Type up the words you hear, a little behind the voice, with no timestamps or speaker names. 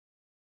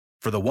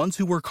For the ones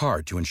who work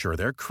hard to ensure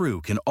their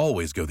crew can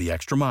always go the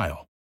extra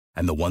mile,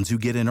 and the ones who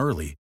get in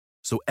early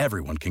so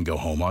everyone can go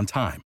home on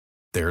time,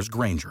 there's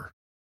Grainger,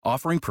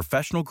 offering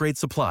professional-grade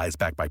supplies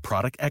backed by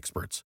product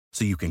experts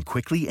so you can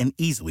quickly and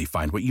easily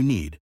find what you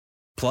need.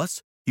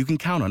 Plus, you can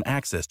count on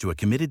access to a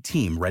committed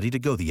team ready to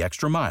go the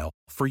extra mile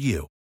for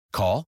you.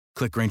 Call,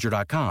 click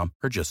Grainger.com,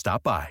 or just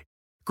stop by.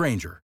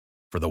 Grainger,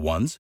 for the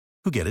ones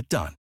who get it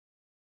done.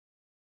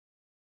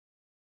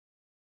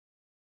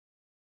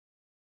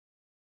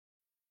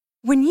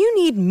 When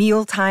you need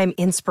mealtime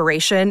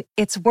inspiration,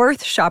 it's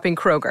worth shopping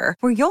Kroger,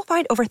 where you'll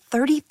find over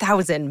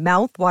 30,000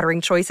 mouth-watering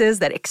choices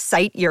that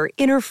excite your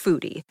inner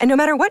foodie. And no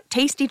matter what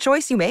tasty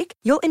choice you make,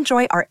 you'll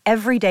enjoy our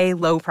everyday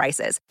low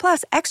prices,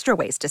 plus extra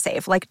ways to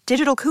save, like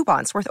digital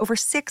coupons worth over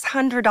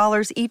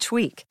 $600 each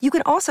week. You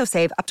can also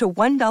save up to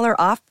 $1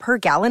 off per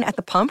gallon at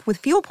the pump with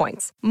fuel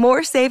points.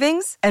 More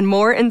savings and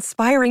more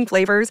inspiring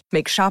flavors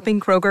make shopping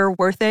Kroger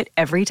worth it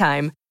every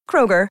time.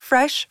 Kroger,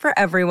 fresh for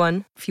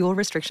everyone. Fuel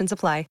restrictions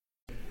apply.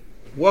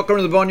 Welcome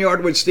to the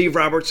Boneyard with Steve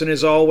Robertson.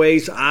 As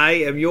always, I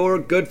am your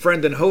good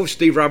friend and host,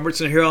 Steve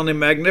Robertson, here on the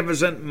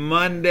magnificent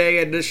Monday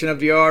edition of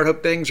the Yard.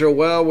 Hope things are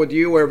well with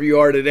you wherever you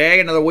are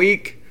today. Another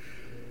week,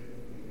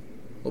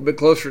 a little bit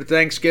closer to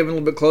Thanksgiving, a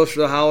little bit closer to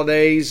the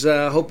holidays.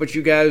 Hope that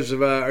you guys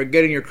are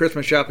getting your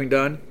Christmas shopping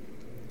done.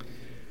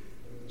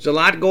 There's a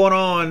lot going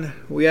on.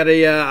 We had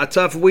a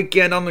tough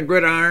weekend on the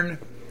gridiron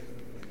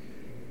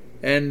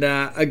and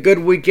a good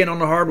weekend on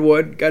the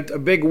hardwood. Got a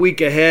big week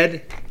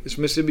ahead. This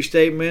Mississippi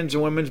State men's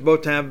and women's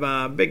both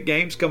have big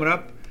games coming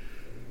up.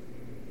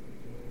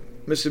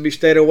 Mississippi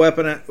State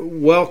will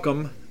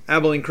welcome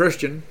Abilene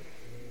Christian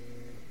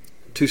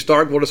to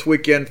Starkville this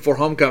weekend for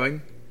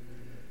homecoming.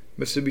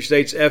 Mississippi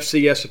State's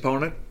FCS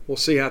opponent. We'll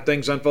see how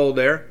things unfold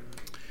there.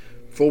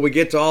 Before we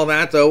get to all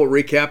that, though, we'll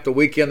recap the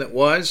weekend that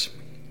was.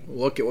 We'll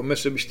look at what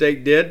Mississippi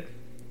State did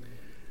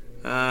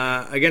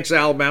against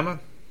Alabama.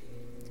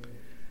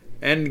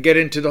 And get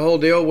into the whole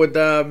deal with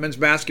men's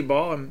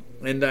basketball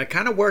and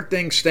kind of where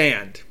things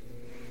stand.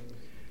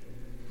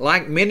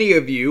 Like many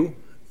of you,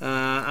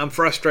 I'm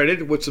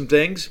frustrated with some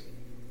things.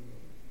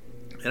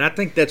 And I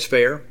think that's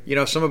fair. You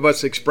know, some of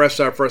us express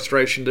our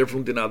frustration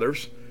differently than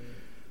others.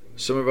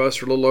 Some of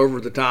us are a little over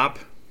the top.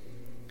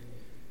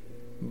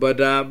 But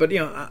you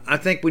know, I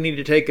think we need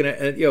to take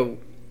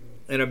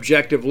an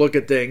objective look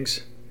at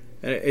things.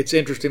 And it's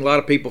interesting. A lot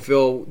of people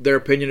feel their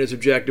opinion is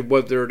objective,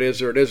 whether it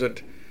is or it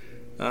isn't.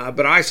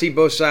 But I see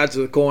both sides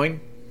of the coin.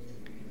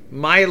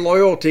 My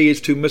loyalty is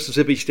to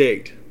Mississippi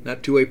State,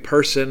 not to a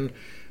person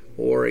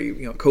or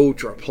a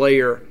coach or a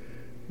player.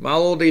 My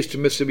loyalty is to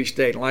Mississippi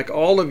State. And like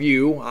all of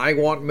you, I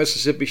want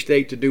Mississippi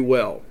State to do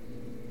well.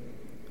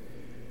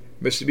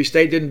 Mississippi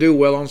State didn't do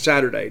well on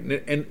Saturday.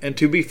 And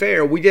to be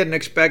fair, we didn't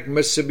expect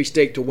Mississippi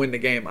State to win the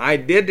game. I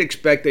did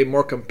expect a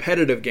more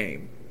competitive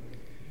game.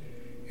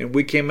 And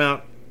we came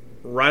out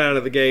right out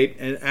of the gate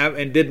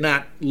and did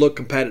not look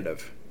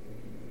competitive.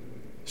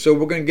 So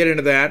we're going to get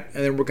into that,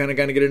 and then we're kind of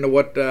going to get into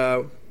what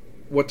the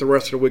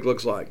rest of the week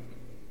looks like.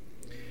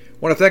 I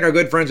want to thank our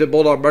good friends at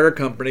Bulldog Burger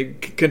Company,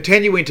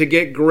 continuing to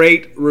get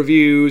great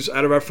reviews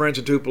out of our friends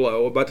in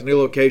Tupelo about the new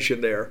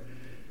location there.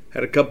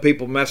 Had a couple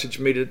people message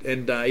me,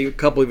 and a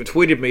couple even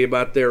tweeted me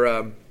about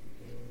the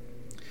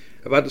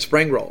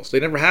spring rolls. They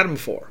never had them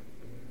before.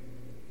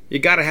 You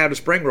got to have the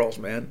spring rolls,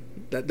 man.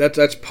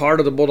 That's part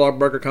of the Bulldog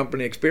Burger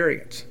Company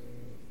experience.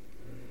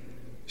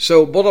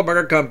 So Bulldog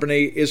Burger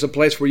Company is a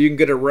place where you can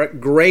get a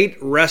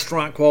great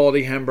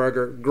restaurant-quality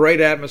hamburger,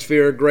 great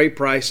atmosphere, great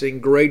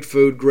pricing, great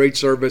food, great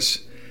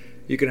service.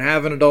 You can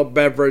have an adult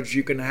beverage.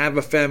 You can have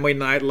a family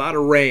night. A lot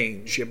of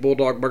range at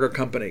Bulldog Burger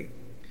Company.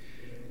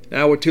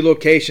 Now with 2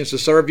 locations to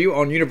serve you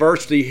on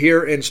University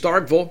here in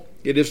Starkville.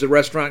 It is the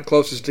restaurant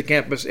closest to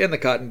campus in the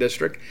Cotton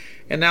District.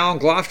 And now on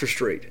Gloucester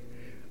Street.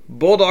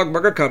 Bulldog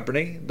Burger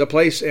Company, the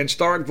place in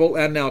Starkville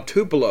and now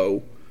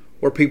Tupelo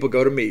where people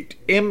go to meet.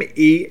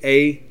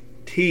 MEAT.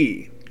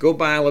 Go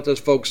by and let those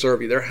folks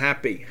serve you. They're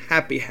happy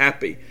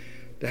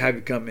to have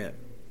you come in.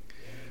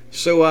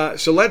 So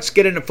let's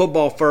get into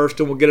football first,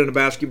 and we'll get into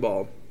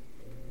basketball.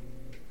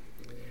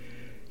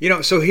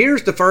 So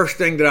here's the first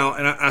thing that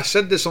I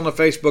said this on the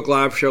Facebook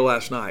Live show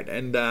last night,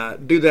 and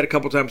do that a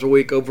couple times a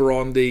week over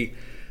on the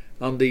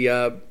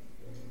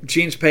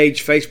Gene's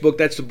Page Facebook.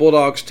 That's the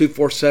Bulldogs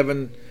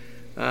 247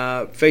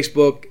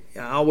 Facebook.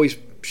 I always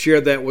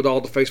share that with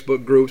all the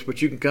Facebook groups, but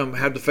you can come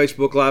have the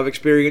Facebook Live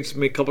experience with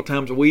me a couple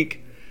times a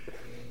week.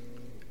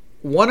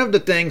 One of the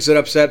things that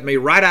upset me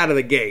right out of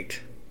the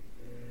gate,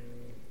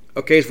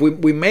 okay, is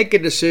we make a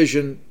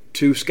decision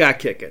to sky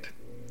kick it.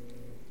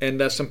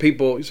 And some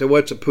people say, well,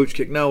 it's a pooch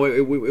kick. No,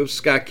 it was a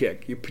sky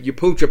kick. You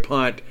pooch a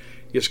punt,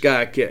 you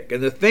sky kick.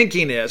 And the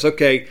thinking is,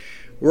 okay,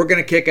 we're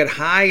going to kick it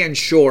high and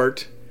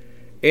short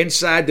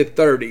inside the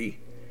 30,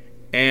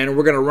 and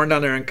we're going to run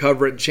down there and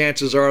cover it, and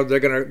chances are they're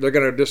going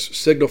to just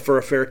signal for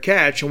a fair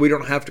catch, and we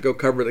don't have to go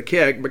cover the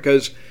kick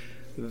because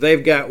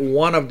they've got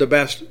one of the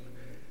best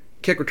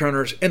kick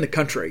returners in the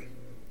country.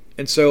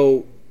 And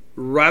so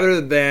rather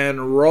than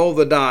roll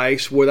the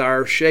dice with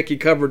our shaky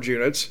coverage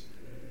units,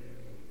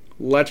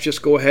 let's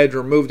just go ahead and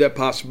remove that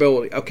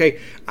possibility. Okay,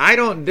 I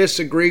don't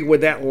disagree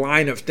with that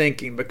line of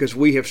thinking because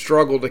we have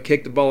struggled to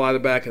kick the ball out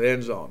of the back of the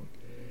end zone.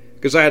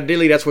 Because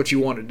ideally that's what you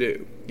want to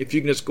do. If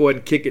you can just go ahead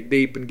and kick it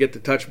deep and get the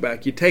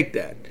touchback, you take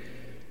that.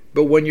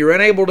 But when you're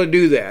unable to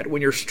do that,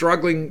 when you're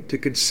struggling to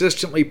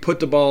consistently put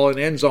the ball in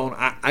the end zone,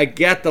 I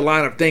get the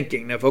line of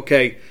thinking of,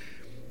 okay,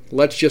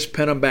 let's just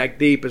pin them back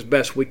deep as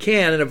best we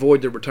can and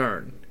avoid the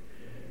return.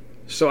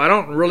 So I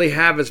don't really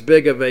have as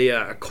big of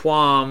a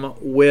qualm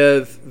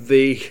with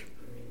the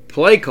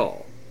play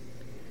call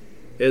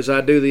as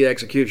I do the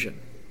execution.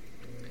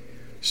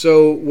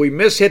 So we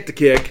mishit the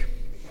kick.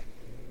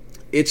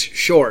 It's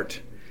short.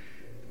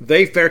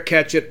 They fair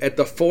catch it at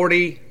the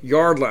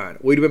 40-yard line.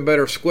 We'd have been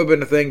better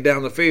squibbing the thing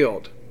down the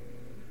field.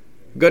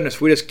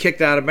 Goodness, we just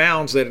kicked out of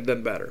bounds. They'd have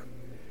done better.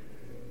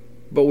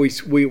 But we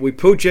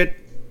pooch it.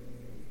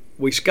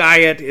 We sky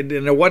it, and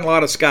there wasn't a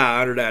lot of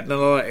sky under that, not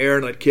a lot of air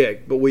in that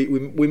kick. But we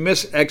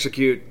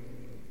mis-execute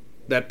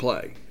that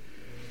play.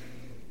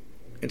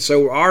 And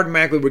so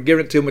automatically we're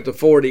giving it to them at the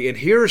 40. And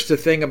here's the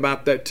thing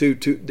about that, too.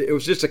 It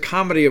was just a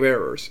comedy of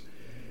errors.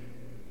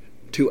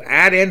 To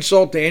add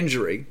insult to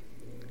injury,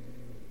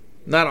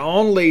 not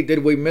only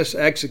did we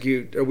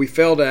mis-execute, or we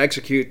fail to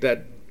execute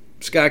that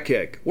sky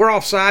kick, we're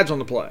offsides on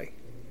the play.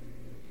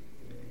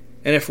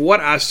 And if what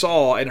I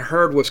saw and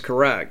heard was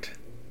correct,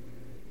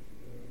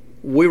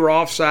 we were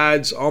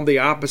offsides on the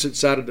opposite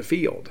side of the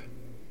field.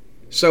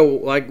 So,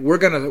 like, we're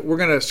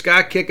gonna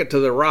sky kick it to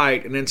the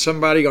right, and then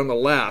somebody on the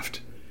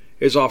left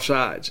is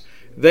offsides.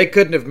 They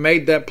couldn't have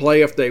made that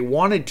play if they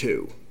wanted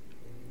to,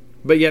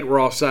 but yet we're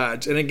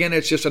offsides. And again,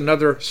 it's just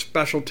another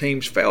special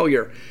teams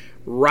failure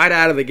right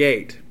out of the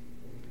gate.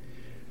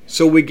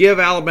 So we give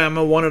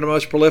Alabama one of the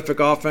most prolific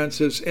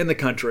offenses in the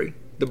country,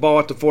 the ball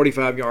at the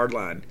 45-yard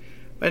line.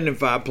 And in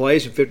 5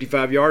 plays and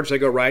 55 yards, they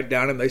go right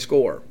down and they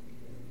score.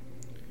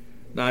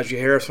 Najee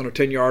Harris on a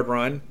 10-yard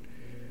run.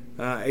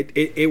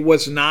 It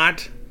was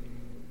not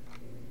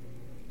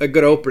a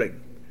good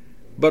opening.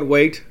 But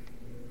wait,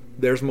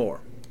 there's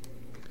more.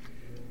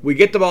 We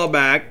get the ball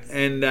back,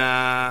 and,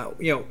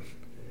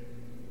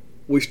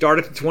 we start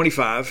at the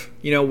 25.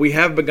 We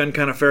have begun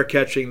kind of fair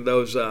catching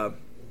those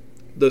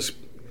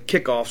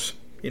kickoffs.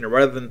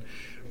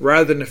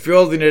 Rather than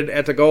fielding it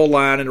at the goal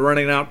line and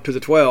running out to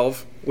the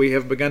 12, we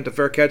have begun to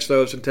fair catch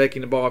those and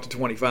taking the ball at the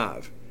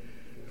 25,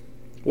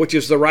 which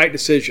is the right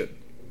decision,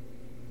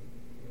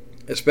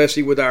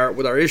 especially with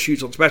our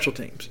issues on special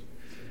teams.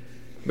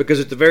 Because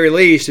at the very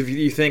least, if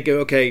you think,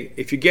 okay,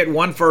 if you get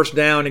one first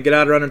down and get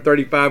out around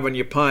 35 when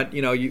you punt,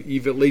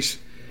 you've at least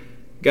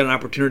got an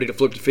opportunity to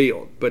flip the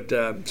field. But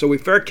so we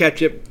fair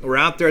catch it. We're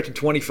out there at the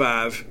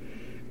 25,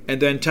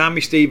 and then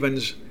Tommy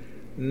Stevens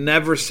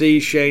never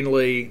sees Shane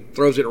Lee,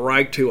 throws it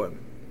right to him.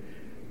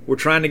 We're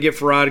trying to get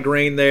Farrod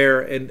Green there,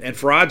 and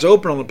Farrod's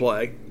open on the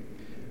play,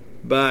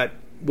 but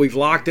we've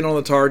locked in on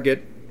the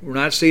target. We're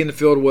not seeing the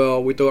field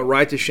well. We throw it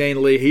right to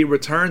Shane Lee. He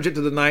returns it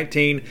to the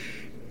 19,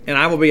 and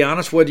I will be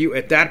honest with you,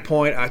 at that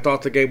point I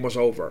thought the game was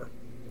over.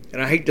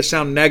 And I hate to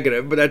sound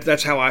negative, but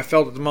that's how I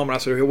felt at the moment. I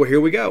said,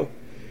 here we go.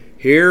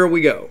 Here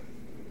we go.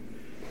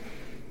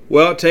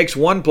 Well, it takes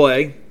one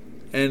play,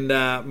 and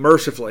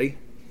mercifully,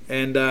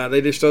 and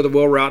they just throw the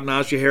wheel route.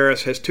 Najee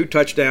Harris has 2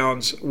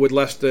 touchdowns with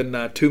less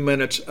than 2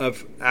 minutes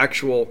of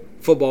actual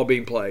football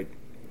being played.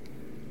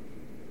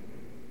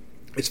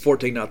 It's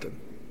 14-0.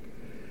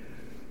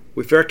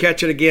 We fair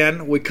catch it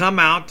again. We come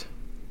out,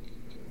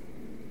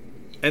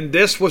 and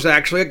this was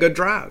actually a good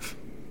drive.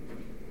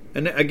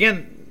 And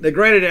again,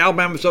 granted,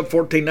 Alabama's up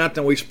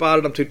 14-0. We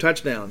spotted them 2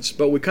 touchdowns.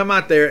 But we come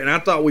out there, and I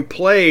thought we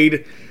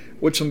played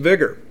with some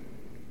vigor.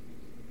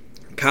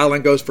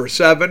 Kylan goes for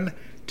 7.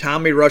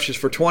 Tommy rushes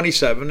for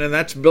 27, and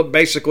that's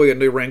basically a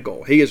new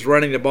wrinkle. He is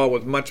running the ball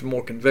with much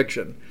more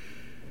conviction.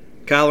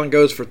 Kylan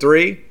goes for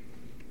 3.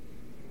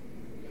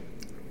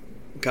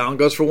 Kylan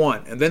goes for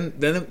 1. And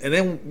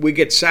then we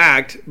get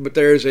sacked, but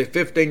there's a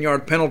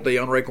 15-yard penalty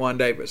on Raekwon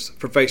Davis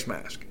for face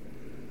mask.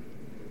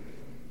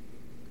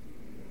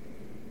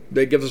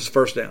 That gives us a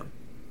first down.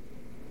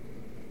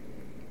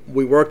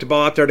 We work the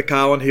ball out there to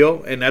Kylan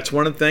Hill, and that's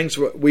one of the things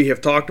we have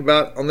talked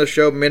about on this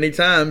show many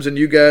times, and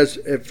you guys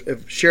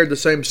have shared the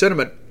same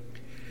sentiment.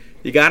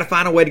 You got to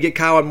find a way to get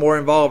Kylan more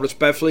involved,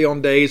 especially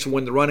on days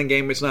when the running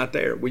game is not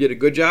there. We did a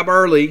good job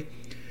early.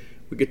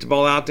 We get the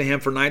ball out to him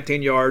for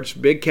 19 yards,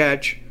 big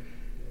catch.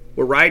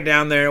 We're right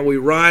down there. We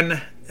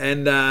run,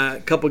 and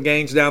a couple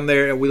gains down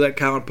there, and we let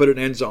Kylan put it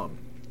in end zone.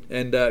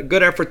 And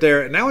good effort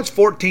there. And now it's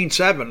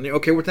 14-7.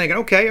 Okay, we're thinking,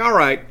 okay, all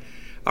right.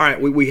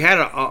 We had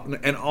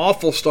an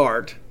awful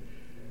start.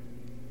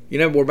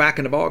 We're back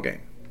in the ball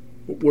game.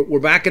 We're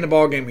back in the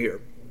ball game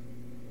here.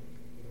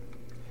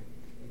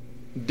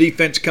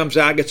 Defense comes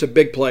out, gets a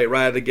big play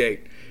right out of the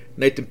gate.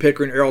 Nathan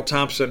Pickering, Errol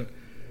Thompson,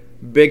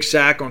 big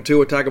sack on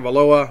Tua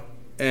Tagovailoa,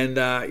 and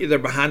they're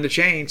behind the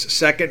chains,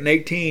 2nd and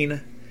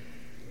 18.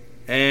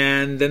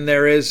 And then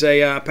there is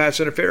a pass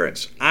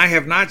interference. I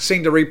have not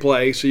seen the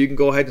replay, so you can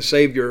go ahead and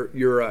save your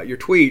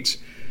tweets.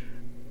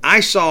 I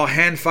saw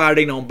hand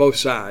fighting on both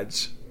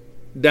sides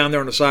down there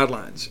on the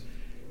sidelines.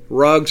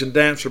 Ruggs and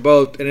Dance for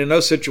both. And in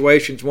those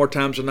situations, more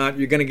times than not,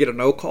 you're going to get a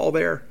no call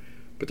there.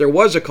 But there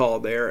was a call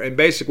there, and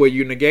basically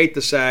you negate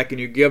the sack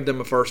and you give them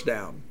a first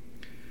down.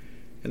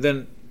 And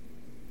then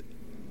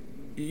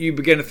you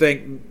begin to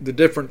think the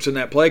difference in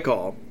that play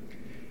call.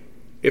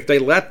 If they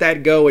let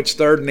that go, it's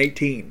 3rd and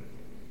 18.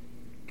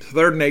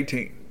 3rd and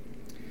 18.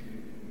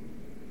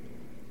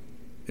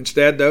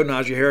 Instead, though,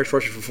 Najee Harris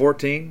rushes for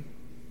 14.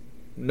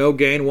 No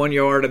gain, 1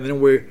 yard, and then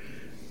we're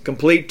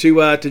complete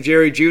to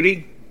Jerry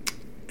Jeudy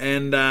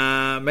and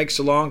makes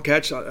a long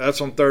catch.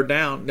 That's on 3rd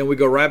down. Then we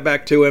go right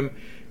back to him,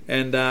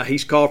 and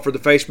he's called for the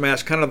face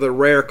mask. Kind of the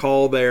rare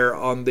call there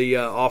on the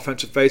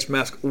offensive face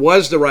mask.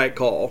 Was the right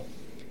call,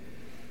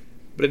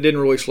 but it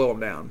didn't really slow him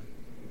down.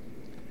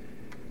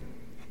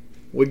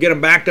 We get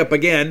them backed up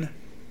again.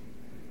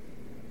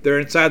 They're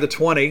inside the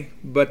 20,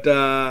 but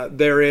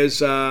there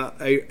is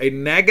a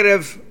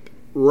negative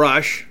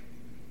rush.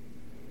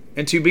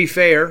 And to be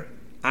fair,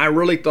 I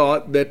really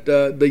thought that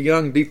the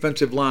young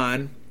defensive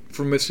line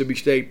from Mississippi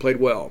State played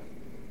well.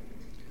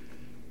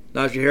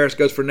 Najee Harris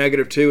goes for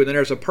 -2, and then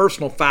there's a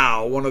personal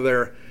foul. One of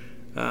their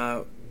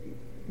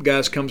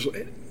guys comes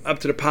up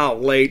to the pile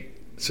late.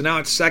 So now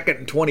it's 2nd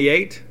and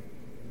 28.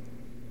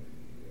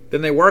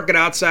 Then they work it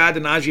outside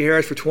to Najee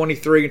Harris for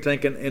 23,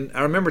 and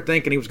I remember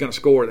thinking he was going to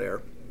score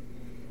there.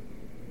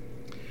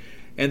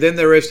 And then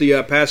there is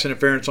the pass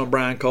interference on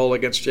Brian Cole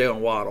against Jalen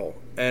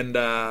Waddle, and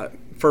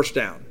first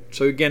down.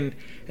 So again,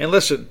 and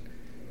listen,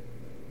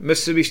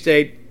 Mississippi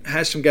State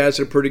has some guys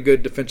that are pretty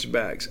good defensive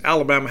backs.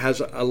 Alabama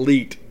has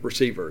elite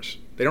receivers.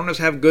 They don't just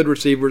have good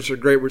receivers or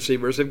great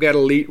receivers. They've got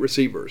elite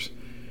receivers.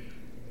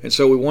 And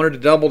so we wanted to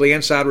double the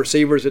inside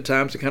receivers at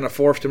times to kind of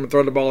force them to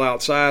throw the ball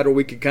outside, or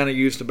we could kind of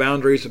use the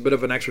boundaries, a bit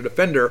of an extra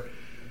defender.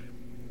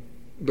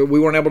 But we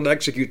weren't able to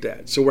execute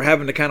that. So we're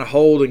having to kind of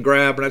hold and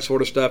grab and that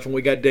sort of stuff, and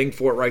we got dinged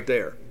for it right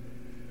there.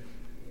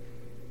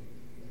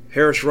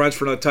 Harris runs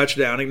for another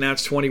touchdown, and now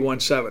it's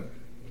 21-7.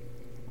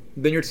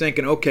 Then you're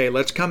thinking, okay,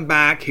 let's come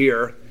back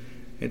here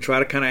and try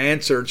to kind of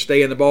answer and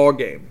stay in the ball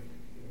game.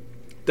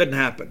 Didn't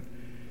happen.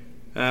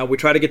 We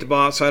tried to get the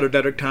ball outside of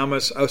Dedrick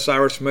Thomas.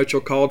 Osiris Mitchell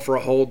called for a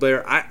hold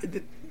there.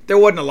 There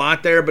wasn't a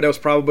lot there, but it was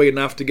probably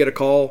enough to get a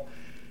call.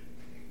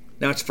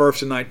 Now it's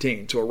 1st and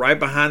 19. So we're right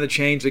behind the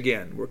chains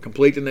again. We're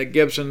complete to Nick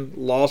Gibson,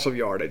 loss of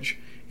yardage.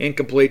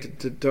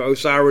 Incomplete to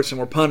Osiris, and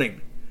we're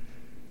punting.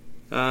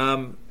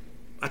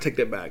 I take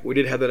that back. We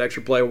did have that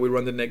extra play where we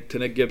run to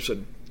Nick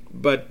Gibson.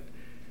 But,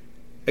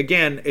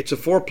 again, it's a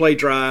 4-play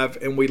drive,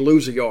 and we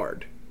lose a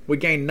yard. We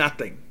gain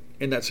nothing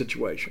in that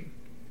situation.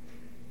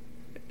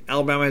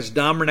 Alabama has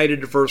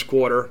dominated the first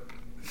quarter,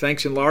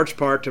 thanks in large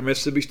part to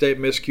Mississippi State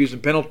miscues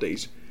and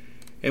penalties.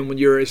 And when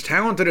you're as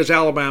talented as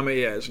Alabama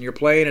is, and you're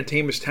playing a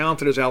team as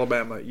talented as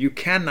Alabama, you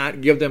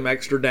cannot give them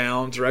extra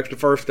downs or extra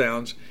first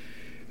downs.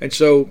 And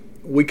so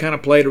we kind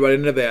of played right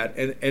into that.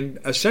 And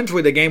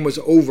essentially the game was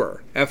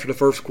over after the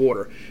first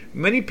quarter.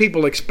 Many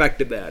people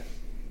expected that.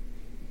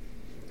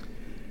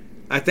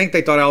 I think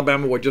they thought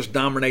Alabama would just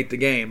dominate the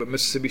game, but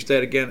Mississippi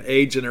State, again,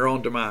 aids in their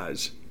own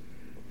demise.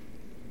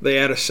 They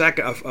had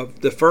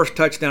the first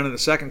touchdown in the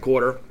second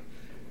quarter.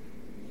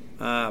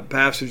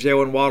 Pass to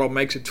Jalen Waddle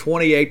makes it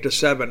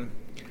 28-7.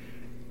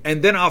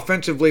 And then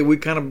offensively, we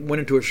kind of went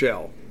into a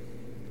shell.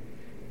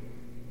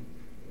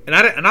 And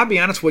I'll be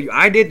honest with you,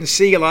 I didn't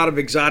see a lot of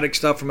exotic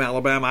stuff from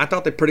Alabama. I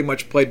thought they pretty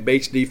much played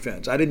base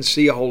defense. I didn't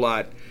see a whole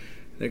lot.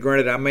 Now,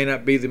 granted, I may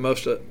not be the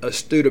most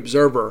astute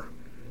observer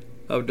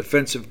of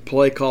defensive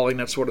play calling,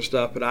 that sort of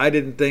stuff, but I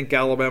didn't think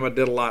Alabama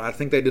did a lot. I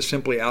think they just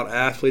simply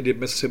out-athleted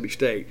Mississippi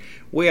State.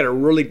 We had a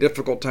really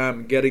difficult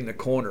time getting the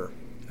corner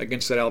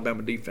against that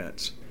Alabama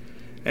defense.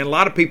 And a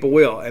lot of people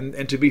will.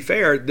 And to be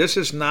fair, this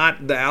is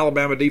not the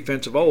Alabama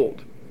defense of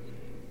old.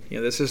 You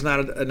know, this is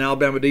not an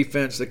Alabama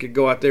defense that could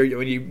go out there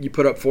when you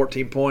put up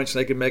 14 points and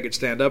they can make it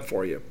stand up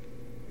for you.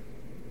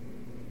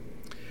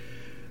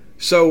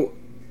 So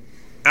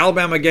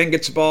Alabama again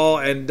gets the ball,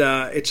 and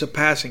it's a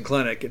passing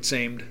clinic, it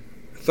seemed.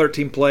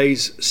 13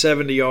 plays,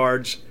 70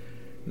 yards.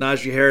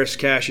 Najee Harris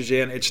cashes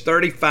in. It's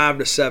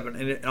 35-7,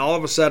 and all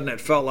of a sudden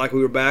it felt like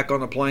we were back on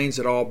the plains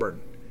at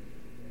Auburn.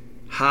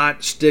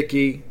 Hot,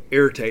 sticky,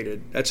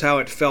 irritated. That's how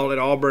it felt at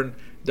Auburn.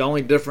 The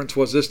only difference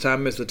was this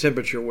time is the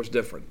temperature was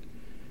different.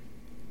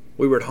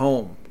 We were at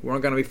home. We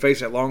weren't going to be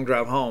facing that long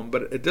drive home.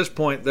 But at this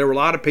point, there were a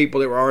lot of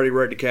people that were already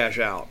ready to cash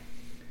out.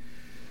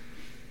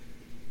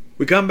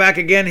 We come back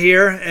again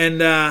here,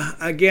 and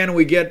again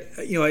we get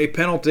a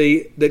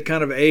penalty that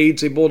kind of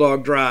aids a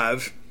Bulldog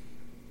drive.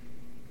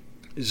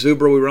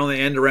 Zuber, we were on the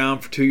end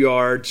around for 2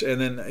 yards,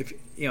 and then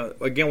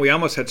again we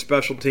almost had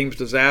special teams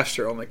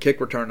disaster on the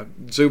kick return.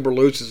 Zuber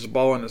loses the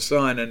ball in the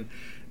sun, and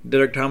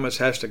Derek Thomas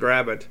has to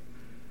grab it.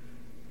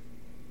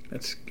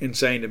 That's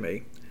insane to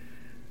me.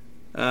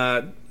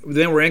 Then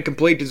we're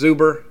incomplete to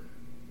Zuber.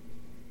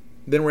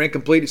 Then we're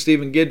incomplete to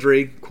Stephen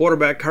Guidry.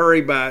 Quarterback hurry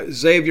by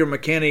Xavier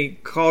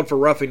McKinney called for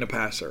roughing the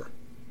passer.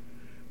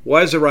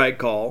 Was the right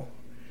call,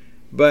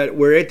 but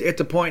we're at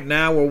the point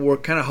now where we're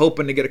kind of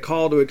hoping to get a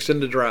call to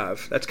extend the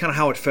drive. That's kind of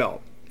how it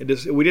felt.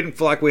 We didn't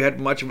feel like we had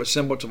much of a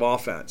semblance of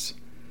offense.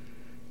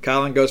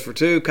 Kylan goes for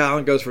 2.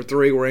 Kylan goes for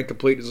 3. We're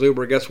incomplete to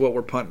Zuber. Guess what?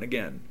 We're punting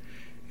again.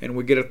 And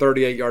we get a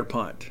 38-yard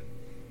punt.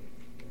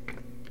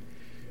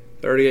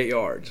 38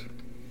 yards.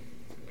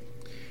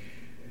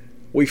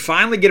 We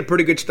finally get a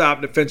pretty good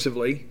stop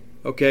defensively.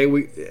 Okay,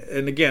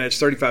 and again,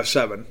 it's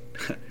 35-7.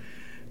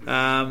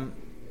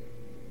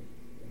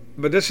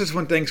 But this is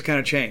when things kind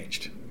of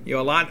changed.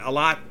 A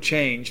lot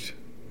changed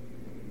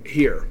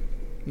here.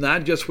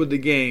 Not just with the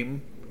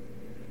game,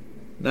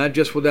 not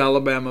just with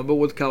Alabama, but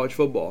with college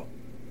football.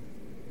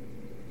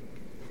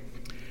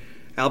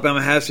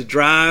 Alabama has to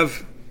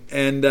drive,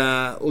 and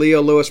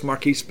Leo Lewis,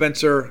 Marquise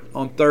Spencer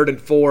on 3rd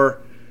and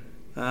 4.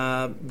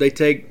 They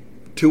take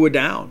Tua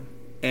down,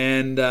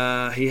 and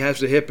he has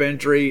the hip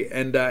injury.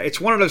 And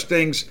it's one of those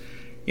things,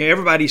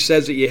 everybody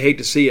says that you hate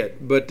to see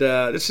it, but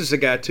this is a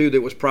guy, too,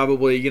 that was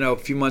probably, a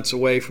few months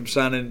away from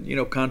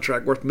signing,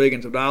 contract worth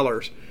millions of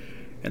dollars.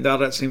 And now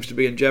that seems to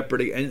be in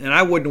jeopardy. And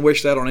I wouldn't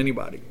wish that on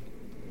anybody.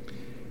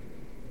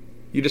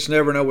 You just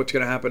never know what's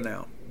going to happen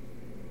now.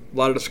 A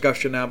lot of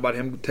discussion now about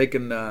him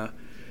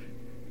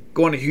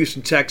going to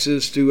Houston,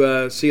 Texas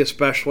to see a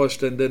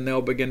specialist, and then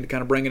they'll begin to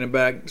kind of bringing him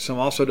back. Some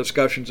also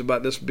discussions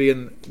about this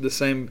being the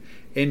same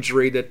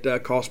injury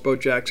that cost Bo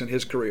Jackson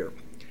his career.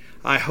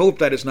 I hope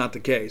that is not the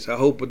case. I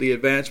hope with the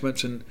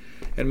advancements in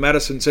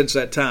medicine since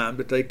that time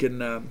that they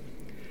can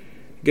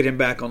get him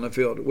back on the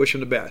field. Wish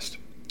him the best.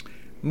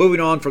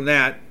 Moving on from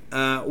that,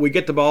 we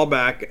get the ball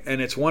back,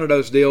 and it's one of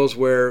those deals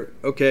where,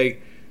 okay,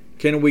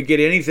 can we get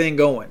anything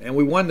going? And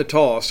we won the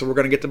toss, so we're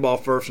going to get the ball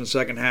first in the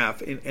second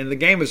half. And the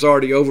game is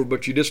already over,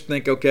 but you just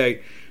think,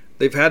 okay,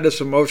 they've had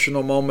this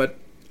emotional moment.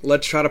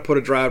 Let's try to put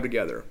a drive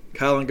together.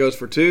 Kylan goes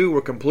for 2.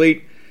 We're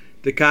complete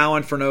to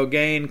Kylan for no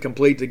gain,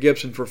 complete to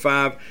Gibson for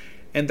 5.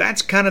 And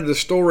that's kind of the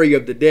story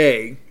of the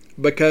day,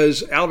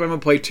 because Alabama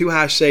played 2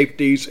 high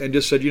safeties and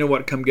just said, you know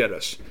what, come get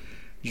us.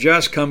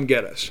 Just come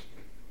get us.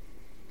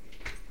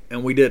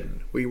 And we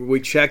didn't.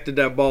 We checked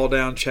that ball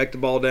down, checked the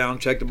ball down,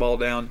 checked the ball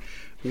down.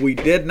 We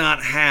did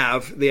not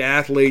have the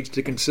athletes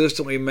to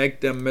consistently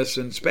make them miss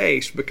in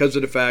space because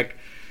of the fact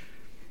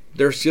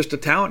there's just a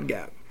talent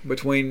gap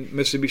between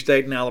Mississippi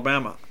State and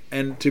Alabama.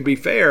 And to be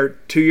fair,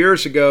 2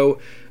 years ago,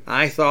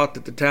 I thought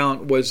that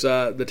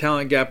the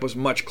talent gap was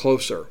much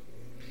closer.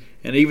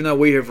 And even though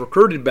we have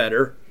recruited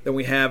better than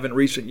we have in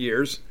recent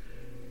years,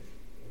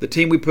 the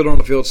team we put on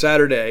the field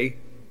Saturday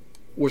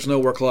was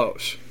nowhere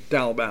close to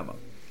Alabama.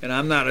 And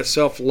I'm not a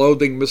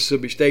self-loathing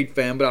Mississippi State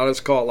fan, but I'll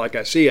just call it like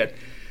I see it.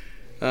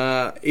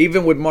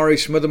 Even with Mari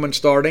Smitherman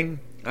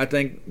starting, I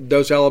think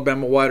those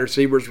Alabama wide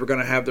receivers were going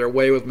to have their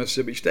way with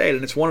Mississippi State.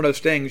 And it's one of those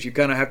things you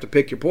kind of have to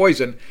pick your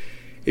poison.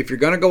 If you're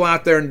going to go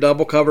out there and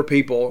double cover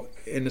people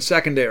in the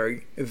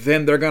secondary,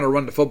 then they're going to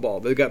run the football.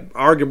 They've got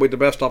arguably the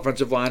best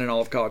offensive line in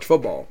all of college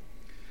football.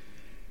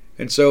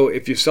 And so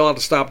if you still have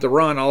to stop the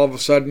run, all of a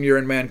sudden you're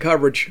in man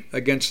coverage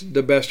against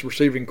the best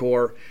receiving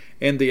corps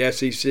in the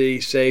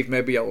SEC, save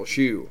maybe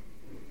LSU.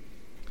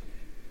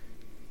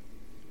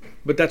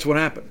 But that's what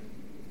happened.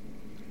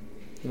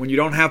 When you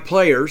don't have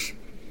players,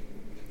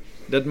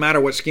 it doesn't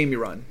matter what scheme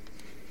you run.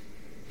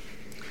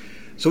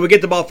 So we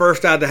get the ball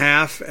first out of the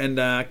half, and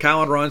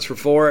Kylan runs for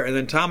 4, and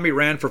then Tommy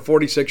ran for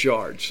 46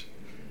 yards.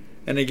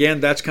 And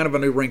again, that's kind of a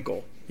new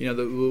wrinkle.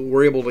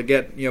 We're able to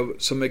get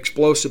some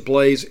explosive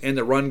plays in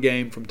the run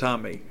game from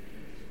Tommy.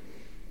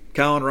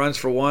 Kylan runs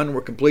for 1.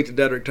 We're complete to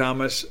Dedrick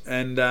Thomas,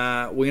 and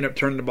we end up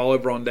turning the ball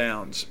over on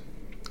downs.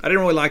 I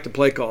didn't really like the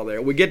play call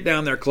there. We get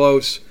down there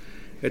close.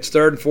 It's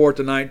 3rd and 4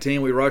 to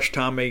 19. We rush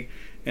Tommy,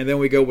 and then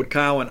we go with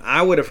Kylan.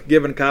 I would have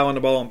given Kylan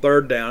the ball on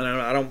 3rd down.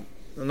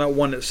 I'm not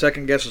one that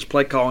second guesses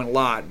play calling a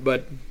lot,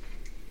 but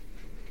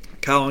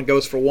Kylan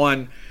goes for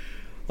 1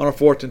 on a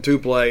 4th and 2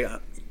 play.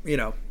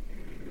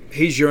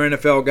 He's your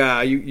NFL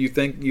guy.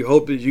 You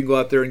hope that you can go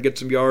out there and get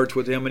some yards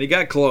with him. And he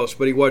got close,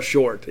 but he was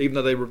short. Even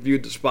though they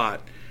reviewed the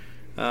spot,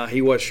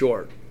 he was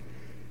short.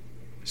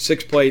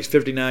 6 plays,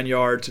 59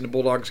 yards, and the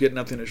Bulldogs get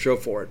nothing to show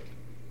for it.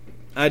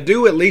 I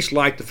do at least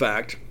like the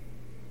fact,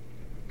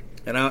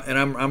 and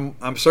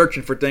I'm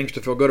searching for things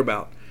to feel good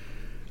about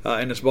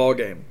in this ball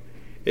game,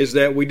 is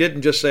that we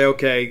didn't just say,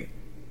 okay,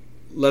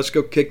 let's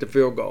go kick the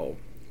field goal,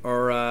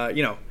 or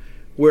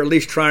we're at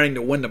least trying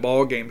to win the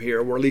ball game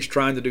here. We're at least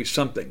trying to do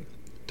something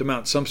to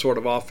mount some sort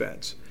of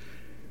offense.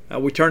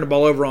 We turn the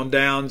ball over on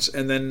downs,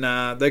 and then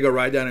they go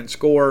right down and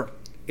score.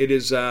 It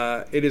is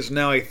now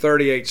a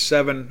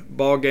 38-7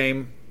 ball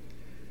game.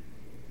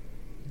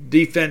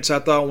 Defense, I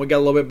thought, when we got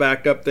a little bit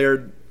backed up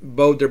there,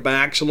 bowed their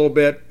backs a little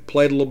bit,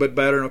 played a little bit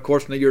better. And of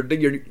course, you're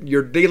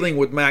dealing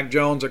with Mac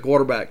Jones at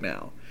quarterback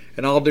now.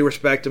 And all due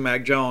respect to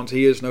Mac Jones,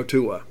 he is no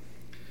Tua.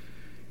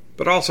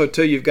 But also,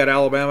 too, you've got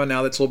Alabama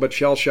now that's a little bit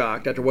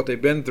shell-shocked after what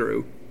they've been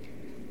through.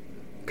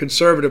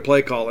 Conservative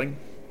play calling,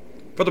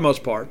 for the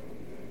most part.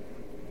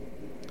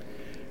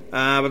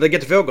 But they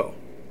get the field goal.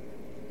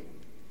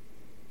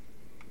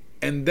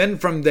 And then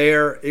from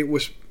there, it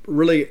was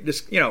really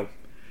just,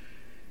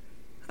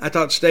 I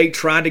thought State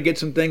tried to get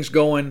some things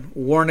going,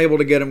 weren't able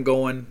to get them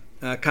going.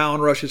 Kylan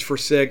rushes for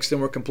 6, then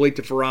we're complete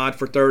to Farad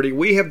for 30.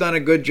 We have done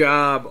a good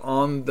job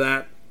on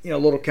that a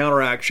little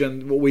counter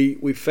action.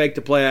 We fake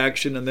the play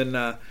action and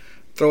then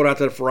throw it out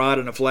to the Farad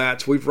in the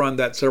flats. We've run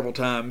that several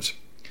times.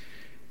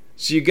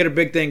 So you get a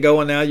big thing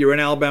going now. You're in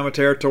Alabama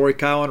territory.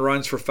 Kylan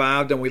runs for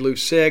 5, then we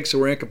lose 6, so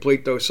we're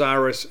incomplete to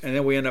Osiris, and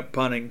then we end up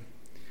punting.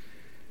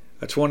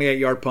 A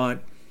 28-yard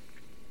punt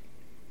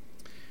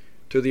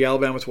to the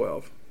Alabama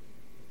 12.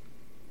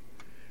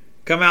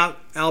 Come out,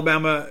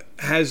 Alabama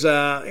has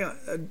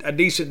a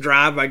decent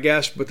drive, I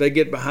guess, but they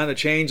get behind the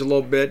chains a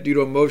little bit due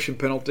to a motion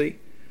penalty.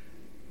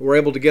 We're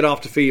able to get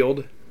off the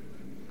field.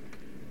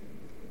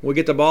 We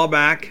get the ball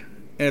back.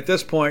 And at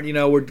this point,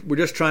 we're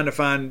just trying to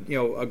find,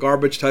 a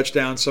garbage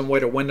touchdown, some way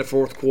to win the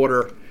fourth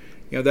quarter.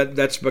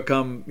 That's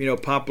become,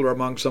 popular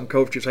among some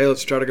coaches. Hey,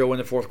 let's try to go win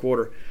the fourth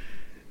quarter.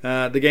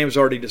 The game's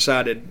already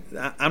decided.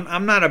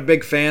 I'm not a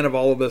big fan of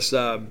all of this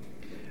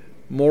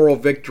moral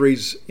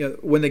victories.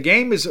 When the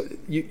game is,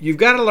 you've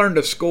got to learn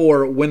to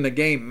score when the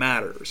game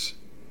matters.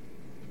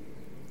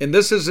 And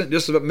this isn't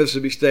just about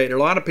Mississippi State. There are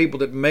a lot of people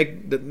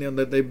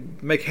that they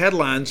make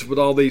headlines with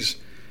all these,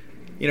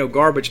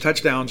 garbage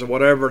touchdowns or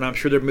whatever, and I'm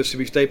sure there are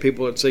Mississippi State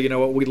people that say,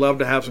 we'd love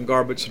to have some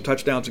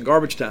touchdowns in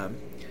garbage time.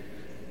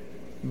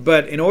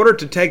 But in order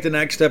to take the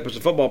next step as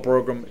a football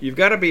program, you've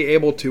got to be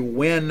able to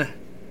win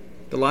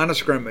the line of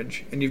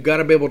scrimmage, and you've got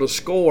to be able to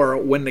score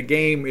when the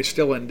game is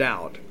still in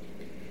doubt.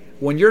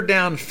 When you're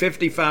down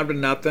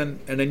 55-0,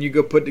 and then you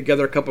go put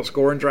together a couple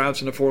scoring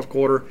drives in the fourth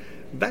quarter,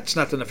 that's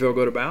nothing to feel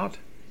good about.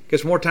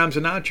 Because more times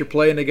than not, you're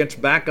playing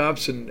against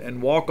backups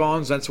and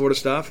walk-ons, that sort of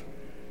stuff.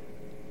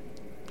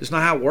 It's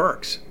not how it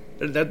works.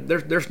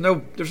 There's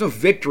no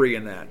victory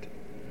in that.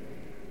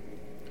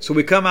 So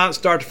we come out and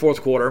start the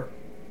fourth quarter,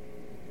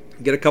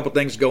 get a couple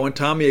things going.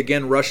 Tommy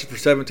again rushes for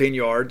 17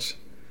 yards.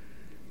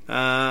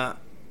 And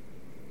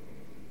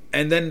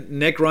then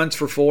Nick runs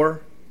for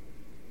 4.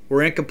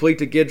 We're incomplete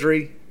to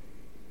Guidry.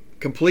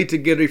 Complete to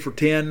Guidry for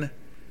 10.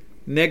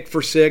 Nick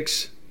for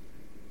 6.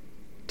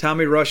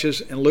 Tommy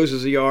rushes and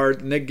loses a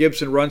yard. Nick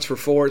Gibson runs for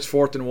 4. It's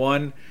 4th and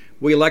 1.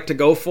 We elect to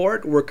go for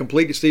it. We're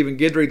complete to Stephen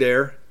Guidry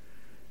there.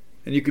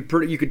 And you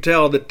could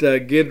tell that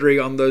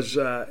Guidry on those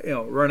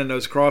running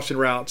those crossing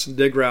routes and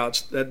dig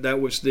routes,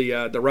 that was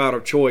the route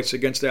of choice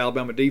against the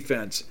Alabama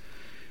defense.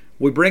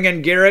 We bring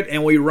in Garrett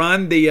and we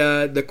run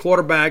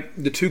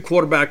the two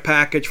quarterback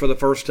package for the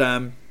first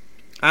time.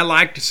 I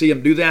like to see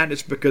him do that.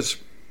 It's because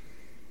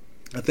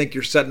I think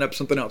you're setting up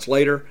something else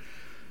later.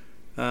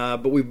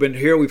 But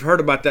we've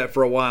heard about that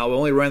for a while. We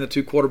only ran the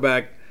 2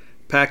 quarterback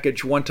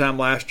package one time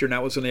last year, and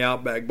that was in the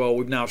Outback Bowl.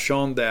 We've now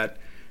shown that.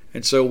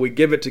 And so we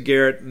give it to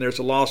Garrett, and there's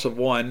a loss of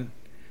 1.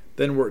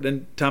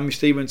 Then Tommy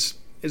Stevens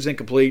is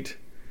incomplete.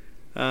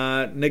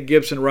 Nick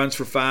Gibson runs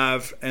for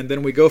 5, and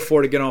then we go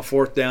for it again on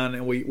 4th down,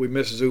 and we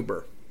miss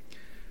Zuber.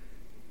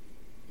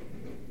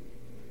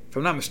 If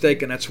I'm not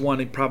mistaken, that's one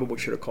he probably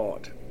should have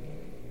caught.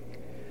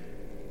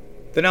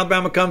 Then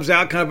Alabama comes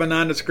out, kind of a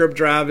nondescript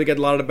drive. They get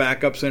a lot of the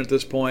backups in at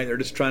this point. They're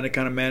just trying to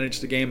kind of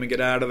manage the game and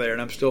get out of there,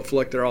 and I'm still feel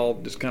like they're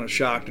all just kind of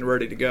shocked and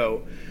ready to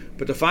go.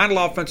 But the final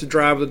offensive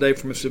drive of the day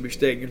for Mississippi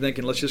State, and you're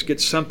thinking, let's just get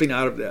something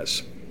out of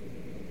this.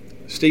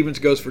 Stevens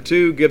goes for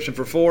 2, Gibson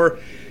for 4.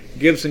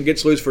 Gibson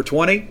gets loose for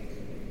 20.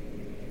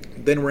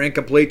 Then we're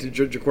incomplete to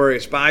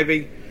Jaquarius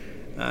Spivey.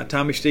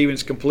 Tommy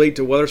Stevens complete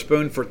to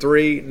Witherspoon for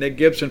 3. Nick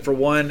Gibson for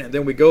 1. And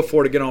then we go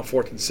for it again on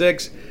 4th and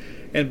 6.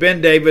 And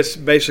Ben Davis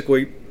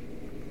basically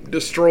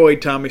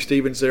destroyed Tommy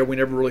Stevens there. We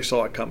never really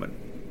saw it coming.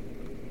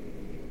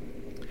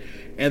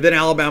 And then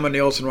Alabama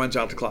Nielsen runs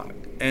out the clock.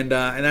 And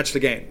that's the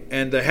game.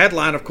 And the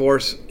headline, of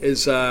course,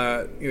 is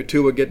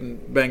Tua getting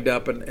banged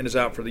up and is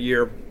out for the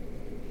year,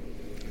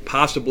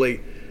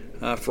 possibly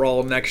for all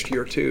of next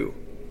year too.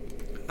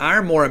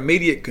 Our more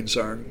immediate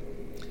concern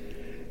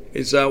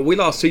is we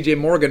lost C.J.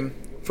 Morgan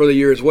for the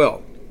year as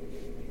well.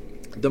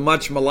 The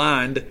much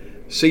maligned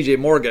C.J.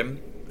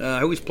 Morgan,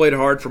 who's played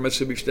hard for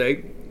Mississippi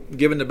State,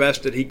 given the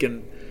best that he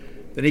can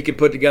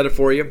put together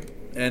for you,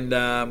 and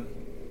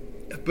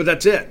but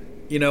that's it,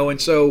 and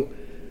so.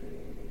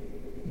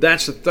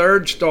 That's the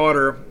third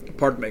starter,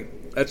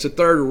 that's the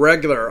third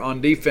regular on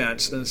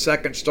defense and the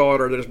second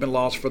starter that has been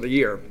lost for the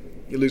year.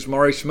 You lose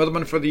Maury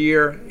Smitherman for the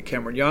year,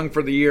 Cameron Young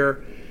for the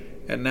year,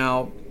 and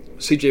now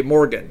C.J.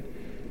 Morgan.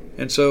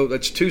 And so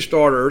that's 2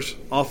 starters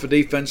off a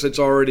defense that's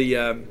already,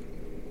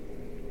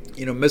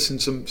 missing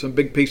some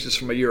big pieces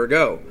from a year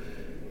ago.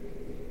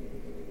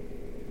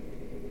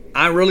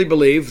 I really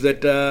believe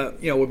that,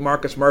 with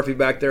Marcus Murphy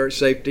back there at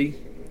safety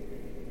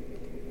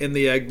in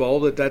the Egg Bowl,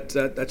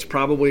 that's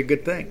probably a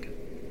good thing.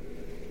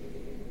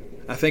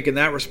 I think in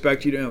that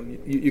respect,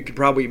 you could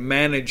probably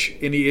manage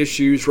any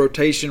issues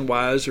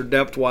rotation-wise or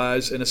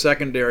depth-wise in a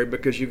secondary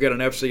because you've got an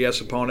FCS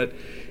opponent,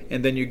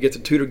 and then you get the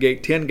Tutor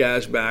Gate 10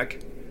 guys back.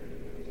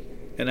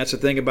 And that's the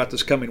thing about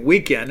this coming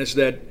weekend is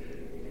that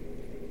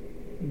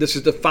this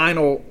is the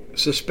final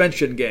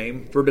suspension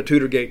game for the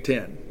Tutor Gate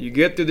 10. You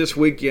get through this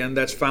weekend,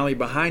 that's finally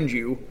behind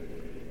you,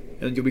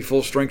 and you'll be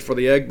full strength for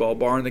the Egg Bowl,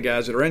 barring the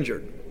guys that are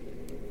injured.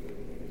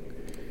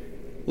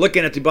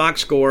 Looking at the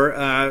box score,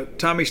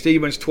 Tommy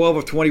Stevens, 12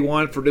 of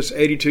 21 for just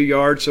 82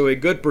 yards, so a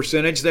good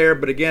percentage there.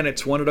 But again,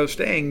 it's one of those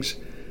things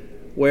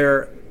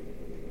where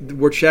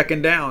we're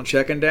checking down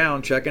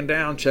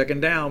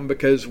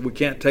because we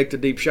can't take the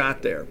deep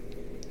shot there.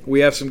 We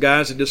have some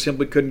guys that just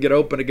simply couldn't get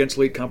open against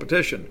elite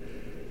competition.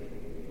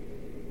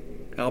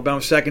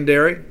 Alabama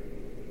secondary,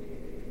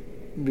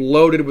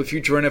 loaded with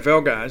future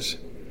NFL guys.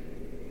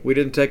 We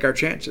didn't take our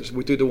chances.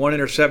 We threw the one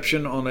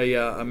interception on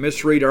a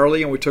misread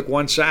early, and we took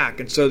one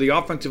sack. And so the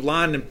offensive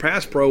line and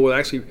pass pro was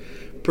actually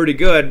pretty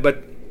good,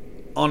 but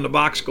on the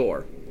box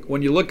score.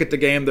 When you look at the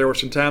game, there were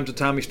some times that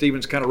Tommy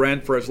Stevens kind of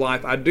ran for his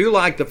life. I do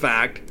like the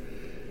fact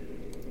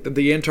that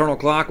the internal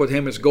clock with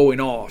him is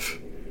going off,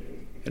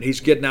 and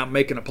he's getting out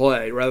making a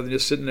play rather than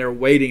just sitting there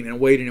waiting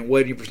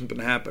for something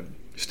to happen.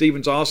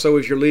 Stevens also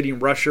is your leading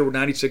rusher with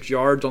 96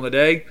 yards on the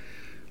day,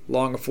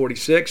 along of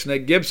 46.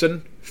 Nate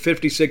Gibson,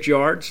 56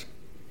 yards,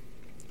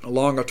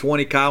 along of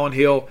 20. Colin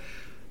Hill,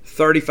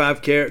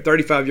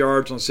 35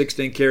 yards on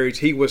 16 carries.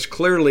 He was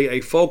clearly a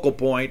focal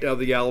point of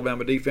the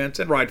Alabama defense,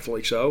 and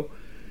rightfully so.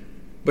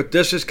 But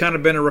this has kind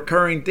of been a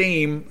recurring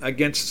theme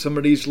against some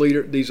of these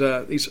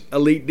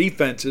elite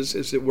defenses,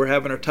 is that we're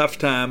having a tough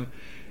time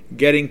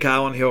getting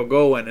Colin Hill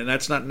going, and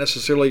that's not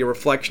necessarily a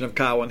reflection of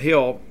Colin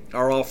Hill.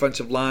 Our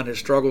offensive line has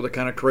struggled to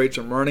kind of create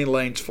some running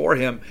lanes for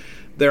him.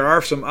 There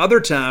are some other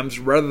times,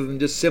 rather than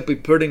just simply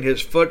putting his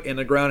foot in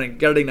the ground and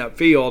getting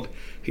upfield,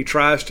 he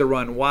tries to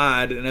run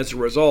wide, and as a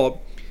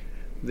result,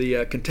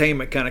 the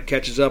containment kind of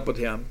catches up with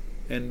him.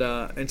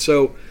 And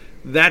so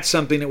that's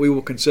something that we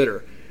will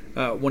consider.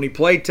 When he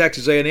played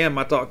Texas A&M,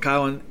 I thought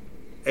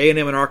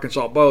A&M and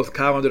Arkansas both,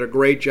 Colin did a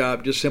great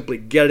job just simply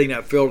getting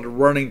that field and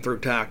running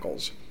through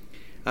tackles.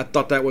 I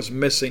thought that was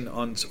missing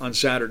on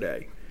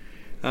Saturday.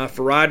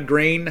 For Rod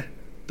Green,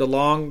 the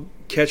long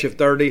catch of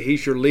 30,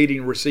 he's your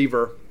leading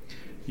receiver.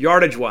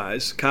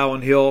 Yardage-wise,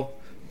 Colin Hill,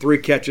 3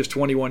 catches,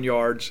 21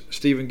 yards.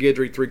 Stephen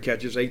Guidry, 3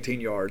 catches,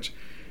 18 yards.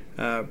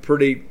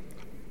 Pretty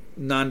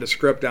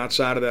nondescript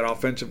outside of that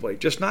offensively.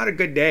 Just not a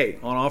good day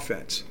on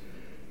offense.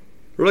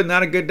 Really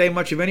not a good day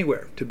much of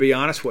anywhere, to be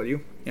honest with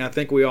you. And I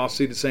think we all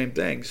see the same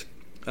things.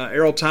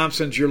 Errol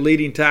Thompson's your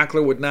leading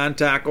tackler with 9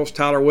 tackles.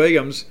 Tyler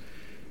Williams,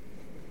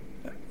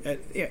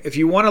 if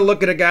you want to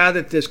look at a guy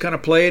that is kind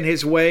of playing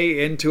his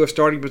way into a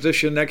starting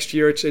position next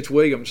year, it's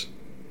Williams.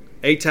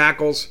 8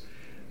 tackles,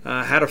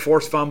 had a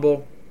forced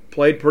fumble,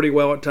 played pretty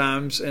well at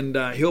times, and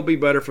he'll be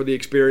better for the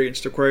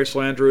experience. Aquarius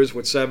Landrews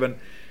with 7,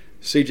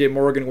 C.J.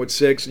 Morgan with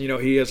 6,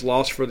 and he has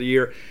lost for the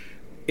year.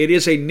 It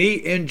is a knee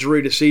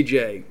injury to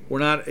C.J. We're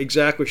not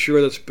exactly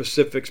sure the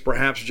specifics.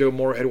 Perhaps Joe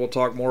Moorhead will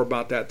talk more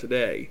about that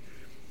today.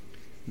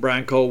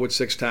 Brian Cole with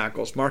 6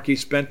 tackles. Marquis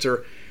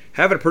Spencer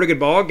having a pretty good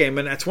ball game,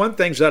 and that's one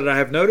thing that I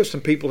have noticed,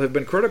 and people have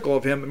been critical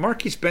of him.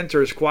 Marquis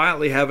Spencer is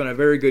quietly having a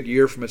very good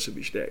year for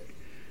Mississippi State.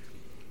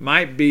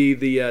 Might be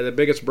the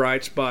biggest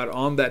bright spot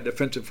on that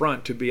defensive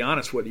front, to be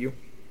honest with you.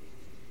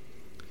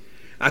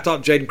 I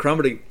thought Jaden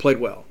Crumedy played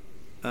well.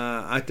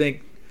 I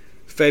think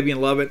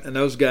Fabian Lovett and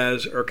those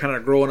guys are kind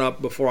of growing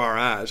up before our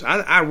eyes.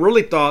 I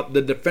really thought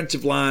the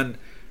defensive line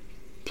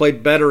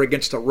played better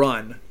against the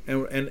run,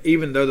 and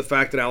even though the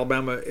fact that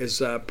Alabama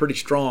is pretty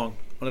strong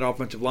on that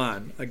offensive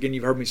line, again,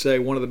 you've heard me say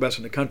one of the best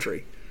in the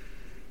country.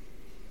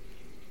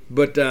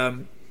 But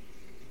it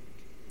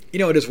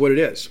is what it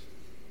is.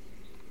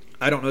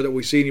 I don't know that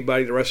we see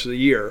anybody the rest of the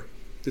year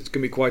that's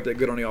going to be quite that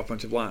good on the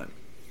offensive line.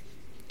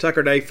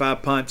 Tucker Day,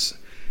 5 punts,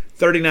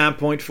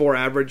 39.4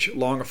 average,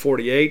 long of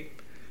 48.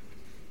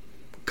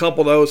 A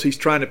couple of those he's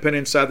trying to pin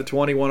inside the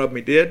 20. One of them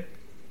he did.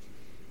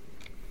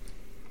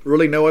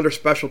 Really no other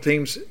special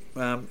teams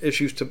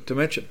issues to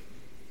mention.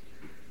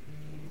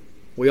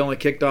 We only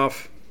kicked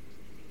off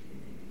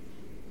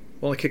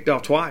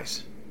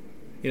twice,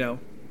 and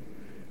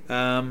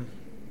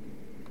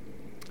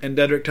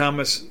Dedrick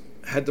Thomas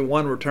had the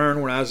one return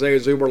when Isaiah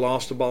Zuber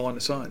lost the ball in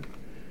the sun.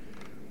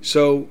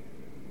 So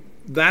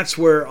that's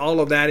where all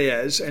of that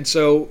is. And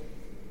so,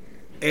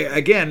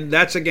 again,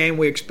 that's a game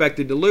we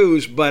expected to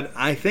lose, but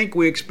I think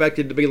we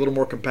expected to be a little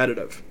more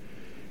competitive.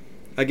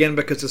 Again,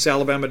 because this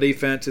Alabama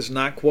defense is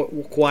not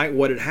quite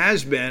what it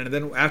has been. And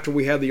then after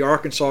we had the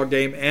Arkansas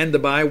game and the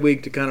bye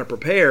week to kind of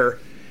prepare,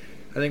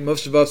 I think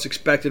most of us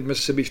expected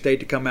Mississippi State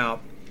to come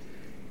out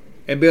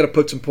and be able to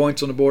put some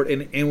points on the board,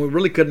 and we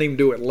really couldn't even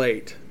do it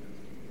late.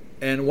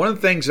 And one of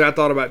the things that I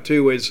thought about,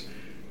 too, is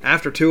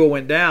after Tua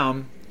went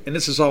down, and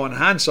this is all in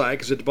hindsight,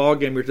 because at the ball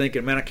game you're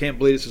thinking, man, I can't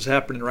believe this is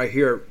happening right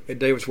here at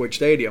Davis Wade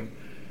Stadium.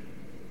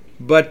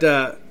 But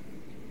I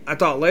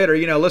thought later,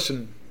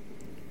 listen,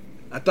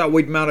 I thought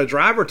we'd mount a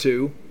drive or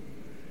two,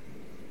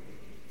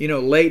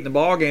 late in the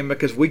ball game,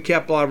 because we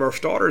kept a lot of our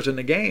starters in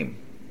the game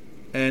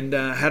and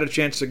had a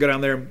chance to go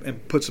down there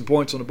and put some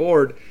points on the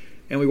board,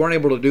 and we weren't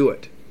able to do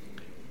it.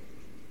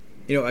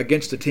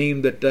 Against a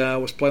team that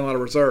was playing a lot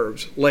of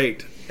reserves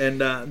late.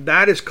 And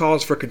that is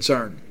cause for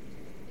concern.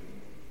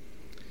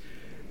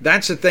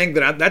 That's the thing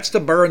that's the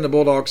burr in the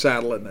Bulldog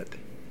saddle, isn't it?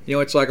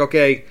 It's like,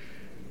 okay,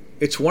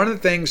 it's one of the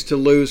things to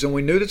lose, and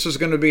we knew this was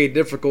going to be a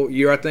difficult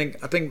year. I think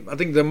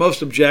the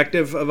most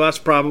objective of us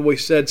probably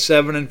said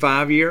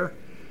 7-5 year,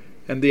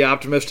 and the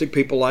optimistic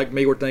people like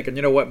me were thinking,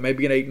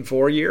 maybe an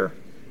 8-4 year.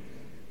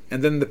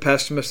 And then the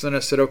pessimist in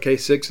us said, okay,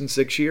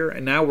 6-6 year.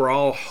 And now we're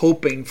all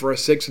hoping for a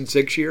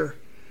 6-6 year.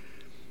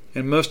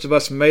 And most of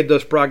us made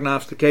those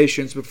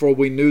prognostications before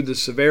we knew the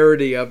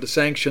severity of the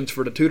sanctions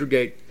for the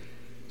Tutorgate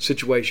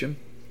situation.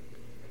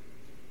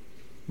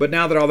 But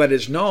now that all that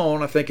is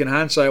known, I think in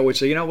hindsight we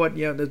say, you know what,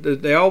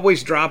 they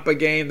always drop a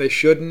game they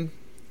shouldn't.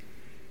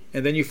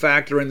 And then you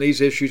factor in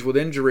these issues with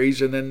injuries,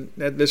 and then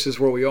this is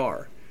where we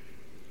are.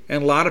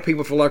 And a lot of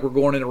people feel like we're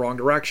going in the wrong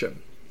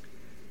direction.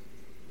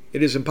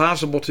 It is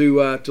impossible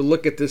to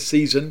look at this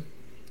season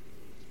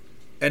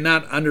and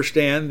not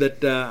understand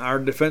that our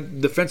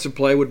defensive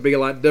play would be a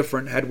lot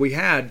different had we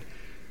had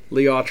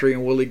Lee Autry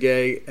and Willie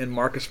Gay and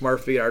Marcus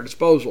Murphy at our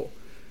disposal.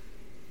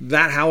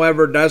 That,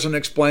 however, doesn't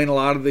explain a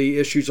lot of the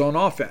issues on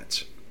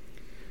offense.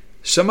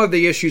 Some of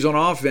the issues on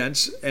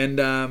offense,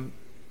 and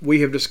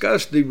we have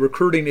discussed the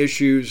recruiting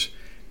issues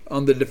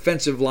on the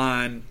defensive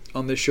line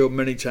on this show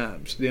many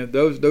times.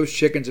 Those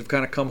chickens have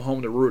kind of come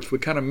home to roost. We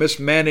kind of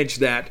mismanaged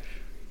that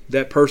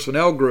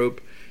personnel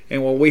group,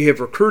 and while we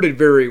have recruited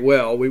very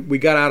well, we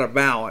got out of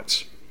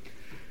balance.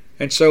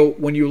 And so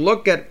when you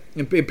look at,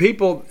 and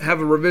people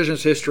have a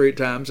revisionist history at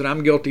times, and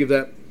I'm guilty of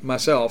that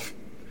myself,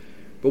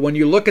 but when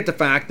you look at the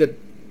fact that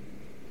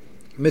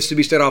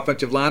Mississippi State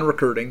offensive line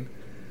recruiting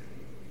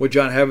with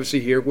John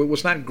Hevesy here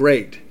was not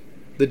great.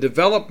 The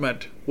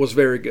development was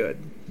very good.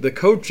 The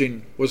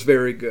coaching was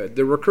very good.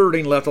 The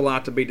recruiting left a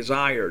lot to be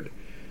desired.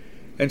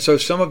 And so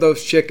some of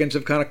those chickens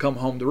have kind of come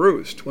home to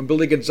roost. When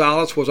Billy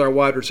Gonzalez was our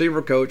wide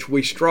receiver coach,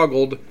 we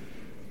struggled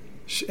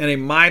in a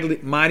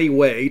mighty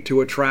way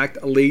to attract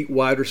elite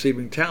wide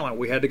receiving talent.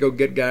 We had to go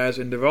get guys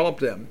and develop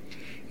them.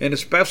 And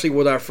especially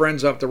with our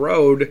friends up the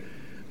road,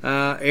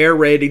 air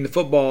raiding the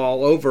football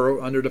all over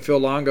under the Phil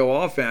Longo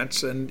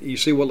offense. And you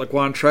see what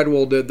Laquan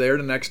Treadwell did there.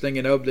 The next thing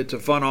you know, it's a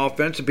fun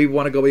offense, and people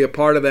want to go be a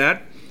part of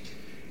that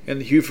in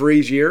the Hugh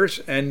Freeze years.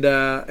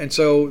 And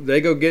so they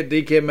go get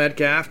DK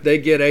Metcalf, they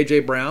get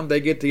A.J. Brown,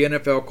 they get the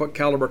NFL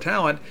caliber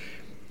talent,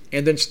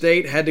 and then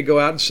State had to go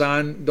out and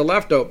sign the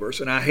leftovers.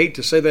 And I hate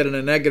to say that in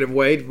a negative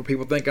way where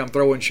people think I'm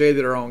throwing shade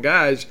at our own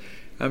guys.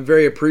 I'm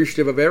very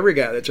appreciative of every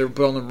guy that's ever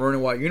put on the maroon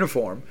and white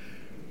uniform.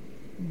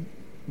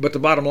 But the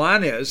bottom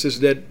line is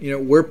that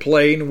we're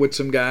playing with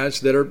some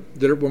guys that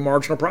were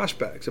marginal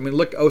prospects. I mean,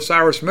 look,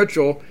 Osiris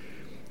Mitchell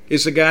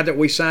is the guy that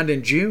we signed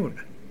in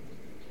June.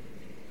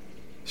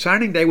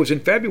 Signing day was in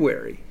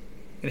February,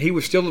 and he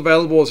was still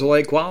available as a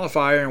late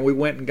qualifier, and we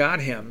went and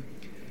got him.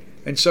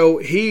 And so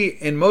he,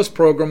 in most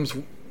programs,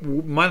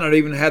 might not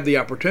even have the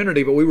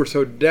opportunity, but we were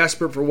so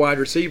desperate for wide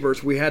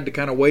receivers, we had to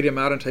kind of wait him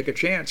out and take a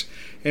chance.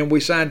 And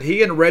we signed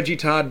he and Reggie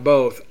Todd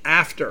both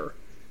after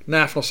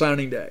National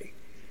Signing Day.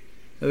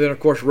 And then, of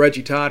course,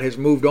 Reggie Todd has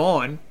moved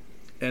on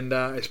and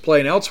is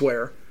playing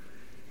elsewhere.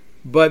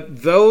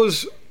 But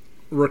those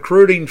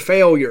recruiting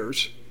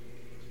failures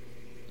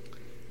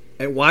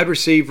at wide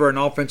receiver and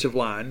offensive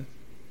line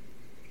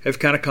have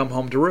kind of come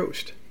home to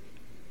roost.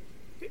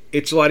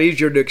 It's a lot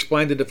easier to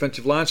explain the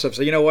defensive line stuff.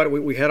 So, you know what?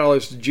 We had all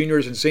those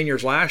juniors and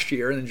seniors last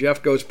year, and then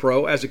Jeff goes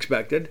pro, as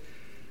expected,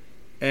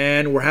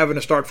 and we're having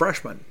to start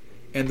freshmen.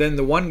 And then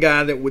the one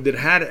guy that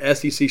had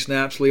SEC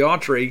snaps, Lee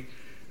Autry,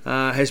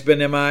 has been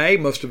MIA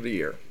most of the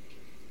year.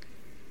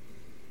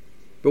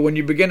 But when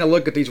you begin to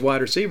look at these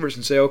wide receivers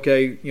and say,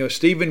 okay,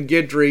 Stephen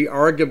Guidry,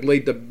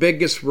 arguably the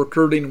biggest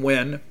recruiting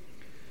win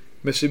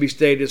Mississippi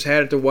State has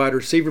had at the wide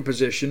receiver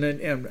position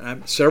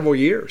in several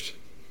years.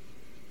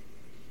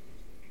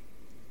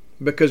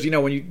 Because,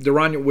 when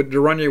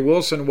De'Rania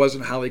Wilson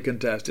wasn't highly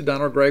contested.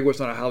 Donald Gregg was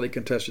not a highly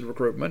contested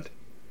recruitment.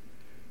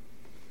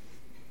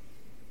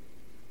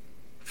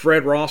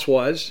 Fred Ross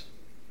was.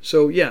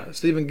 So, yeah,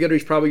 Stephen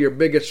Guidry's probably your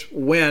biggest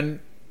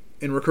win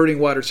in recruiting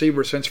wide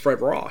receivers since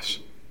Fred Ross,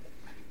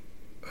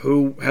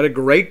 who had a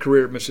great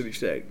career at Mississippi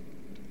State.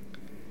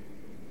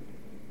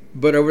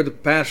 But over the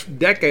past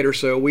decade or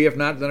so, we have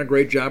not done a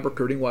great job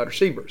recruiting wide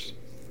receivers.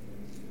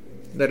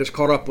 That has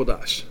caught up with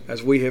us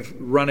as we have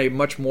run a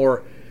much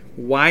more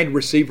wide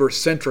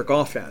receiver-centric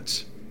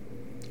offense.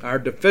 Our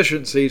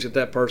deficiencies at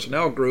that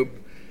personnel group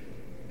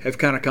have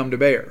kind of come to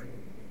bear.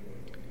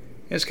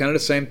 It's kind of the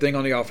same thing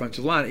on the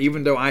offensive line,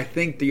 even though I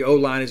think the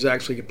O-line has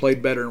actually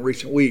played better in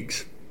recent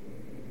weeks.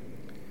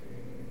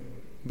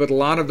 But a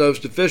lot of those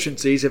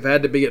deficiencies have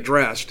had to be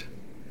addressed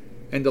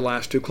in the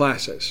last two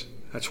classes.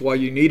 That's why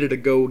you needed to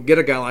go get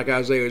a guy like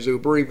Isaiah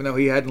Zuber, even though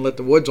he hadn't lit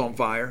the woods on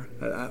fire.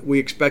 We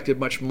expected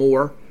much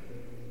more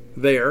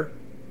there.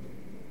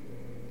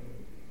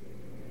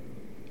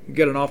 You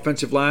get an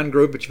offensive line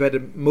group, but you've had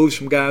to move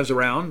some guys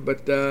around.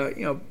 But,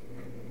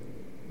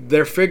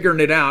 they're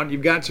figuring it out.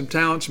 You've got some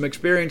talent, some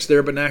experience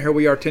there, but now here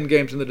we are 10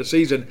 games into the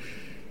season.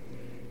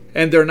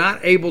 And they're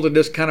not able to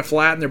just kind of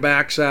flatten their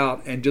backs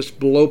out and just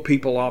blow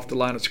people off the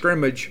line of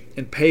scrimmage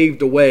and pave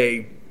the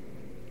way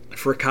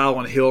for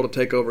Colin Hill to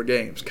take over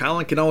games.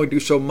 Colin can only do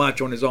so much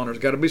on his own. There's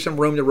got to be some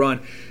room to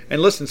run.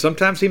 And listen,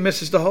 sometimes he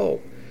misses the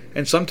hole.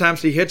 And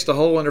sometimes he hits the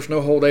hole and there's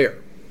no hole there.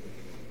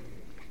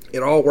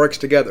 It all works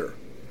together.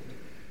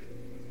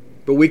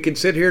 But we can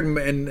sit here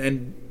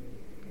and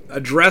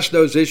address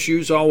those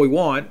issues all we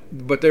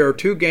want, but there are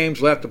 2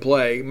 games left to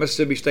play.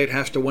 Mississippi State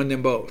has to win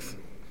them both.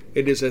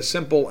 It is as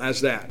simple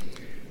as that.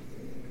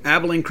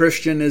 Abilene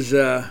Christian is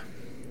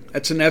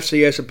it's an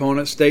FCS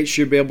opponent. State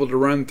should be able to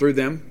run through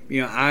them.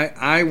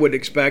 I would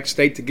expect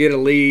State to get a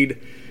lead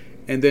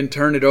and then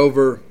turn it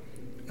over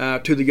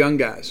to the young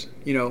guys.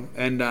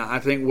 And I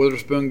think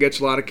Witherspoon gets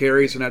a lot of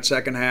carries in that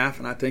second half,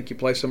 and I think you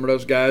play some of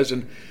those guys,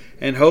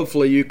 and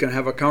hopefully you can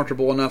have a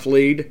comfortable enough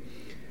lead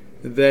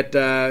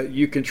that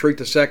you can treat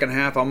the second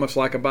half almost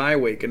like a bye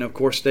week. And, of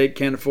course, State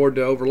can't afford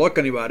to overlook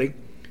anybody.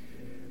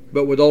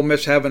 But with Ole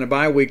Miss having a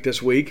bye week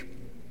this week,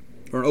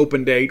 or an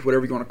open date,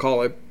 whatever you want to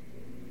call it,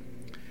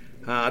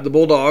 the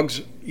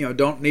Bulldogs,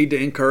 don't need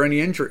to incur any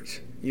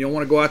injuries. You don't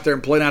want to go out there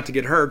and play not to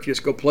get hurt. You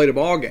just go play the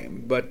ball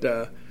game. But,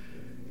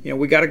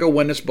 we got to go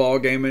win this ball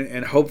game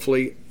and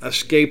hopefully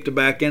escape the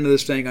back end of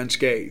this thing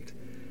unscathed.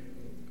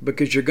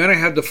 Because you're going to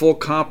have the full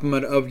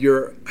complement of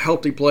your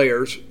healthy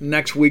players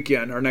next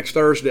weekend or next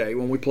Thursday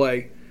when we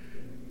play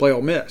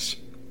Ole Miss.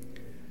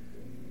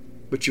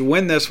 But you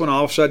win this one,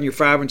 all of a sudden you're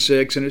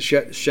 5-6, and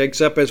it shakes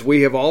up as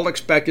we have all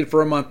expected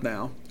for a month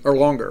now or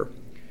longer.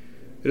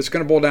 It's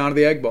going to boil down to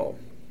the Egg Bowl.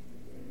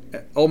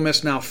 Ole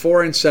Miss now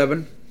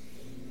 4-7,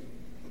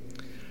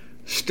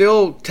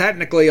 still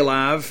technically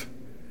alive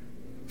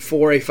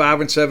for a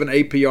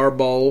 5-7 APR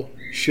bowl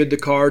should the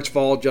cards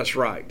fall just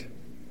right.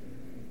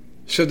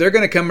 So they're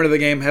going to come into the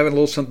game having a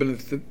little something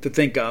to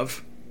think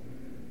of.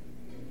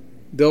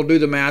 They'll do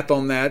the math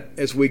on that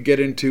as we get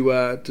into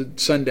to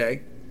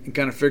Sunday and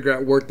kind of figure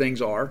out where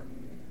things are.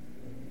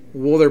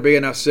 Will there be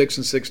enough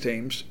 6-6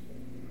 teams?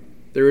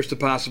 There is the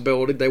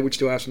possibility they would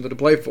still have something to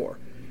play for.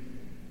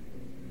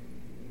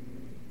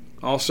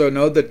 Also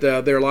know that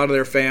there are a lot of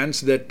their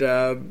fans that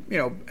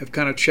have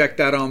kind of checked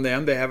out on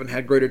them. They haven't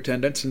had great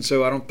attendance, and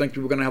so I don't think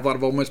we're going to have a lot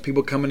of Ole Miss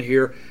people coming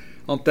here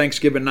on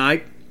Thanksgiving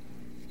night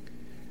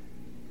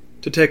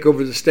to take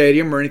over the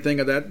stadium or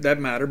anything of that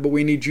matter, but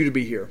we need you to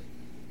be here.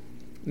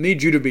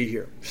 Need you to be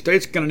here.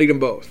 State's going to need them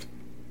both.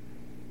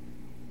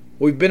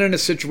 We've been in a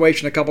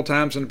situation a couple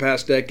times in the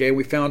past decade.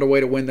 We found a way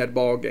to win that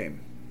ball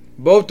game.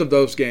 Both of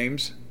those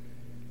games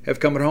have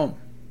come at home.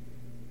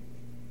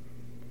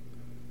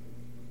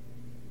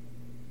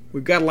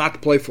 We've got a lot to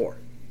play for.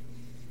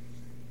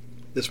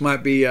 This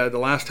might be the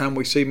last time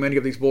we see many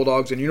of these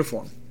Bulldogs in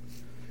uniform.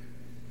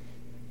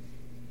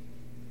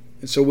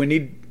 And so we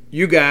need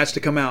you guys to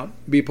come out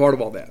and be a part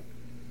of all that.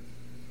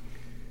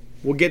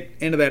 We'll get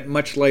into that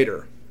much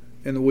later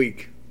in the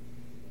week.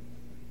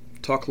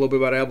 Talk a little bit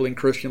about Abilene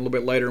Christian a little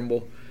bit later, and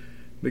we'll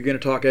begin to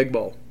talk Egg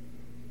Bowl.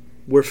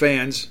 We're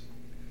fans.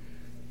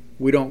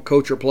 We don't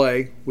coach or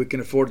play. We can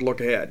afford to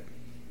look ahead.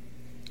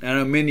 And I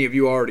know many of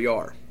you already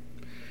are.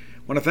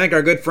 I want to thank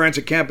our good friends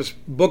at Campus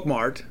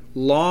Bookmart,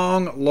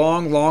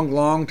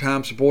 long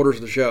time supporters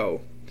of the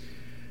show.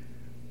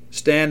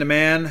 Stan the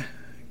Man,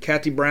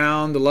 Kathy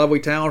Brown, the lovely,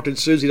 talented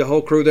Susie, the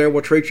whole crew there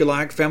will treat you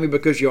like family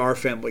because you are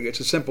family. It's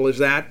as simple as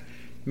that.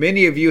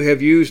 Many of you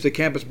have used the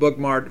Campus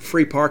Bookmart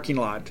free parking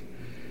lot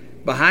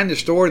behind the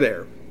store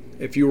there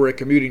if you were a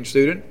commuting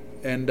student.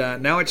 And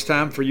now it's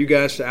time for you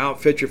guys to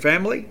outfit your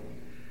family.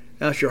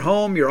 Now it's your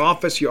home, your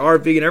office, your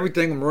RV, and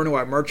everything with maroon and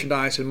white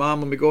merchandise. And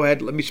Mom,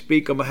 let me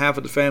speak on behalf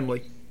of the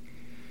family.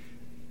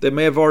 They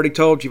may have already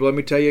told you, but let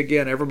me tell you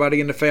again, everybody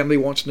in the family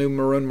wants new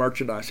maroon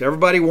merchandise.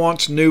 Everybody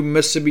wants new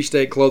Mississippi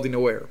State clothing to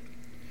wear.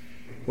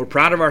 We're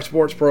proud of our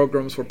sports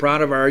programs. We're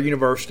proud of our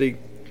university.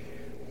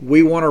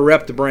 We want to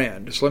rep the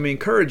brand. So let me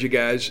encourage you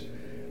guys,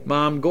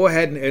 Mom, go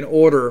ahead and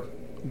order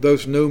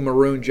those new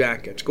maroon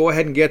jackets. Go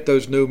ahead and get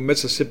those new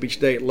Mississippi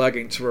State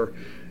leggings for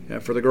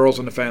the girls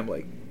in the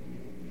family.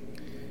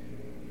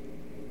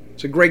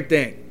 It's a great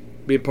thing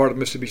being part of the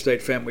Mississippi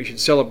State family. You should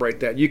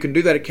celebrate that. You can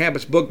do that at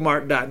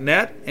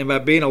campusbookmart.net, and by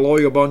being a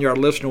loyal Boneyard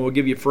listener, we'll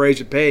give you a phrase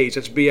that pays.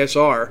 That's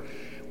BSR,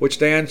 which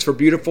stands for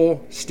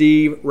Beautiful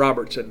Steve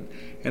Robertson.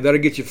 And that'll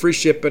get you free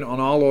shipping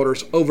on all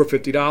orders over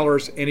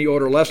 $50. Any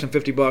order less than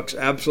 $50,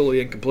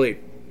 absolutely incomplete.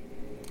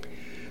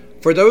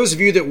 For those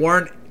of you that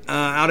weren't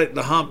out at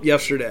the hump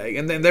yesterday,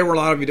 and then there were a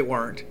lot of you that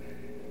weren't,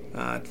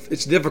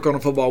 it's difficult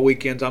on football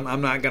weekends.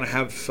 I'm not going to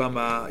have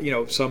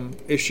some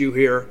issue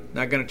here.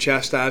 Not going to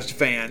chastise the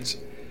fans,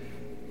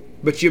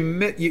 but you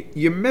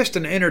missed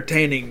an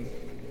entertaining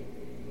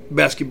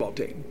basketball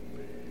team.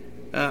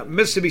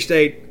 Mississippi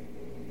State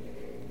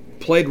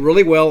played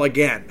really well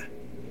again.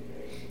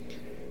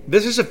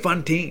 This is a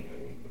fun team.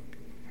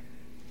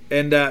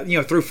 And,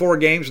 through 4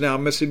 games now,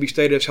 Mississippi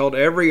State has held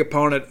every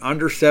opponent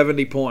under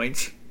 70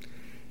 points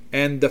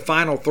and the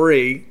final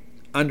 3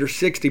 under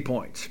 60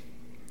 points.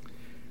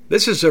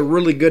 This is a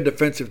really good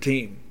defensive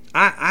team.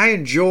 I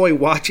enjoy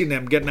watching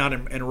them getting out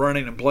and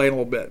running and playing a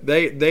little bit.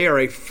 They are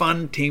a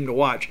fun team to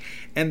watch.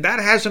 And that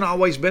hasn't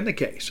always been the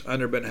case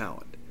under Ben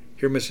Howland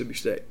here at Mississippi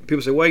State.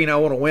 People say, well, I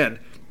want to win.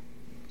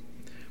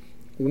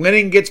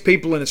 Winning gets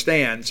people in the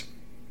stands.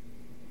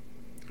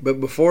 But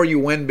before you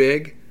win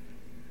big,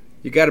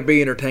 you got to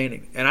be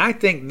entertaining. And I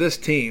think this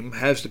team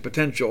has the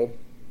potential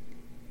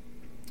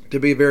to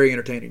be a very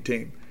entertaining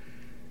team.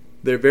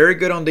 They're very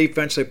good on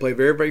defense. They play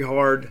very, very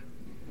hard.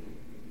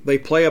 They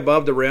play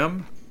above the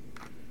rim.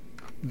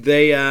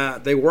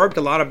 They worked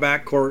a lot of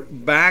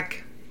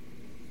back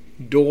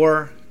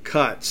door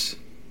cuts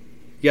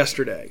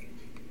yesterday,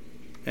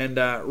 and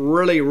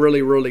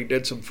really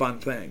did some fun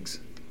things.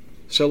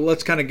 So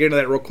let's kind of get into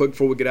that real quick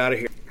before we get out of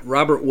here.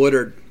 Robert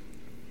Woodard,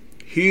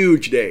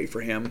 huge day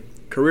for him,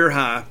 career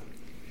high,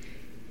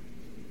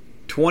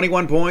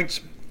 21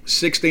 points,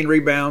 16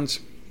 rebounds.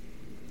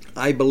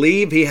 I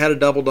believe he had a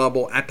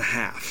double-double at the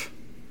half,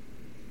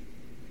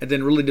 and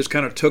then really just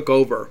kind of took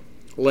over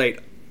late.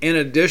 In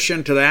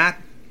addition to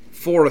that,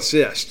 4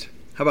 assists.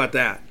 How about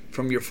that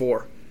from your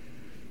 4?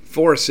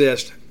 4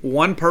 assists,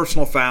 1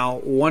 personal foul,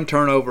 1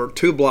 turnover,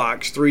 2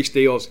 blocks, 3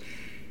 steals.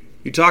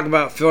 You talk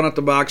about filling up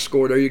the box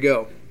score, there you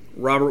go.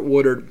 Robert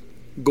Woodard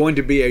going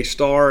to be a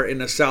star in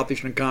the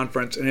Southeastern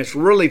Conference, and it's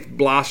really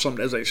blossomed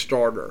as a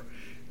starter.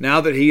 Now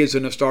that he is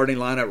in the starting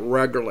lineup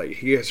regularly,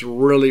 he has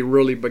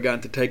really begun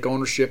to take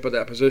ownership of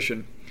that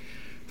position.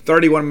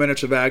 31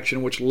 minutes of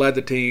action, which led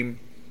the team.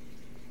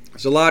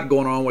 There's a lot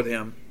going on with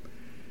him,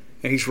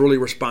 and he's really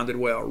responded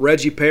well.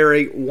 Reggie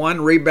Perry, 1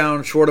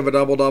 rebound short of a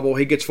double-double.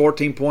 He gets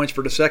 14 points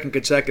for the second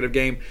consecutive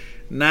game,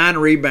 9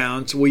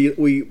 rebounds.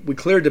 We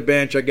cleared the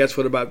bench, I guess,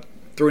 with about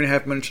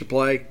 3.5 minutes to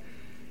play,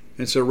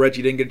 and so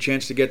Reggie didn't get a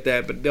chance to get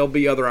that, but there'll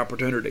be other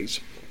opportunities.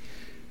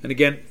 And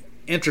again,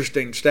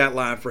 interesting stat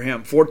line for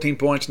him. 14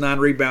 points, 9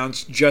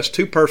 rebounds, just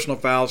 2 personal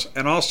fouls,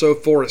 and also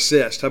 4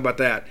 assists. How about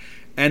that?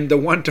 And the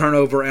 1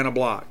 turnover and a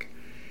block.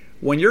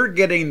 When you're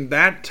getting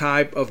that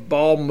type of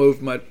ball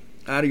movement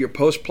out of your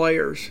post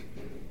players,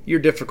 you're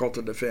difficult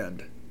to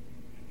defend.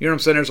 You know what I'm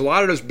saying? There's a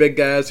lot of those big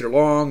guys that are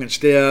long and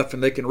stiff,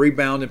 and they can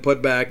rebound and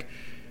put back.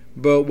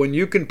 But when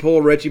you can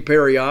pull Reggie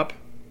Perry up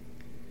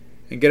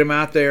and get him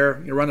out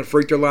there, run the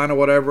free throw line or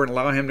whatever, and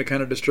allow him to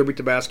kind of distribute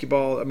the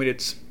basketball, I mean,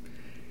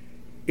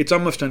 it's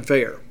almost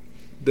unfair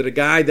that a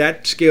guy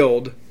that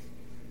skilled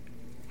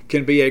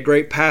can be a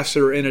great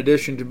passer in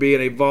addition to being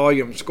a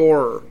volume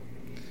scorer.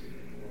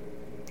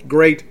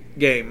 Great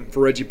game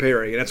for Reggie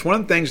Perry. And that's one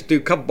of the things, through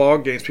a couple ball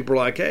games, people are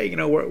like, hey,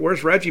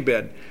 where's Reggie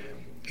been?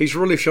 He's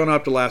really shown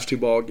up the last 2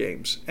 ball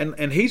games.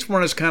 And he's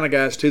one of those kind of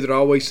guys, too, that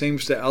always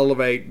seems to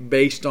elevate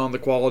based on the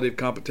quality of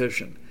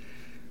competition.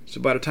 So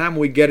by the time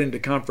we get into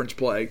conference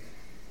play,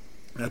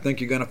 I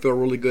think you're going to feel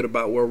really good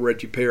about where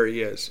Reggie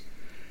Perry is.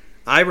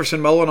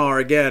 Iverson Molinar,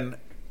 again,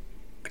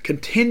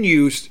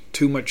 continues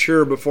to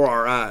mature before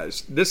our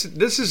eyes. This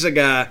is a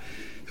guy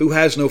who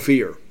has no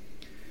fear.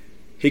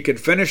 He can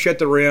finish at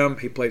the rim.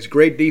 He plays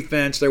great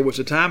defense. There was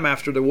a time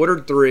after the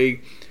Woodard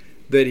 3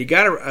 that he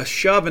got a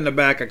shove in the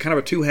back, a kind of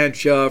a 2-hand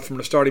shove from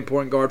the starting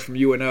point guard from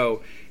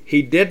UNO.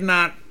 He did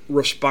not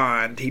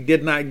respond. He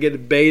did not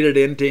get baited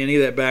into any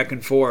of that back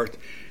and forth.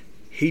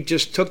 He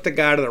just took the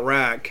guy to the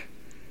rack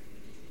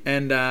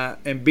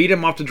and beat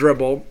him off the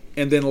dribble.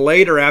 And then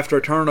later, after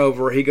a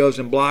turnover, he goes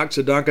and blocks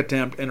a dunk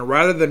attempt. And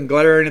rather than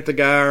glaring at the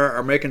guy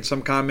or making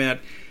some comment,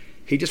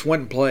 he just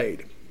went and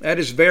played. That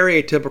is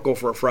very atypical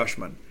for a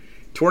freshman.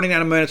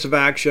 29 minutes of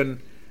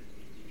action,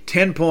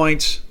 10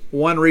 points,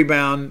 1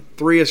 rebound,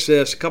 3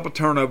 assists, a couple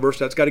turnovers.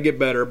 That's got to get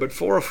better. But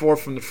 4 of 4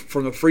 from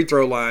the free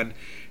throw line.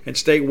 And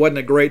State wasn't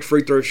a great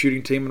free throw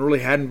shooting team and really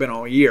hadn't been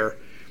all year.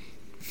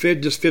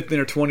 Just 15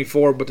 or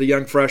 24, but the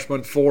young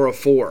freshman, 4 of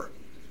 4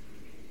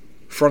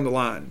 from the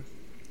line.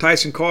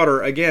 Tyson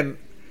Carter, again,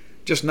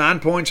 just 9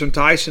 points from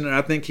Tyson, and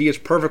I think he is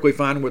perfectly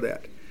fine with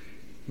that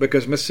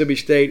because Mississippi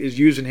State is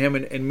using him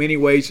in many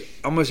ways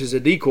almost as a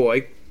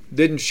decoy.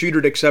 Didn't shoot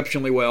it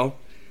exceptionally well,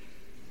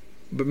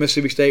 but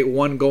Mississippi State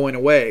won going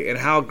away. And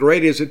how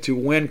great is it to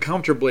win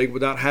comfortably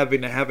without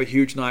having to have a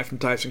huge night from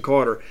Tyson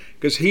Carter,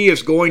 because he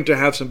is going to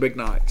have some big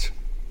nights.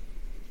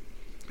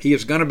 He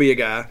is going to be a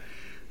guy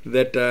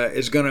that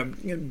is going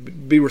to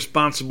be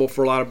responsible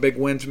for a lot of big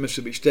wins in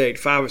Mississippi State.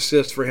 5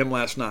 assists for him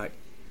last night.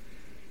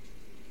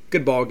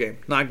 Good ball game.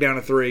 Knocked down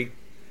a 3.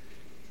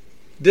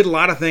 Did a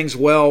lot of things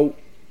well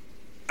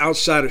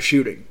outside of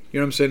shooting. You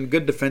know what I'm saying?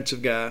 Good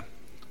defensive guy.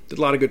 Did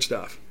a lot of good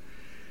stuff.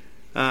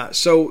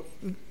 So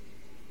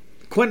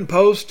Quentin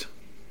Post,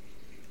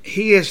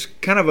 he is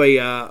kind of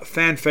a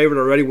fan favorite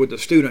already with the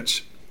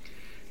students.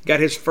 Got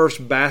his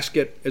first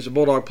basket as a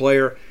Bulldog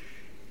player.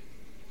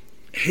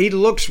 He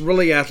looks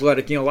really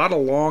athletic. A lot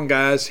of long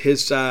guys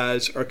his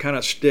size are kind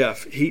of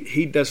stiff.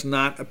 He does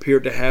not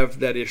appear to have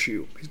that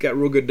issue. He's got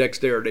real good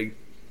dexterity.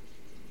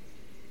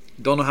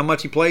 Don't know how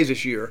much he plays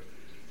this year,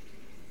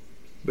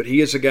 but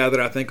he is a guy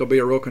that I think will be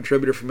a real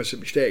contributor for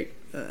Mississippi State.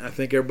 I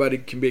think everybody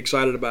can be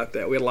excited about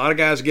that. We had a lot of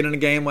guys get in the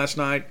game last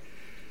night.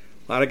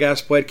 A lot of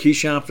guys played.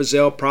 Keyshawn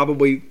Fazell,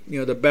 probably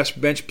the best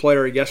bench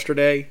player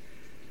yesterday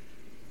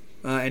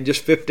in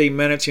just 15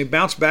 minutes. He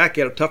bounced back.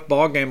 He had a tough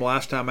ball game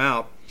last time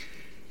out.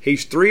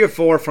 He's 3 of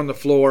 4 from the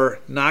floor,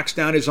 knocks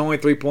down his only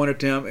 3-point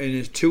attempt, and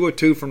is 2 of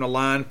 2 from the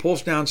line,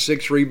 pulls down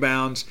 6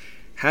 rebounds,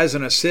 has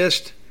an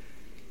assist,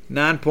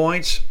 9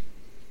 points.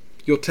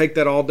 You'll take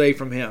that all day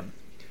from him.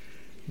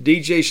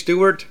 DJ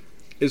Stewart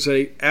is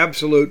an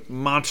absolute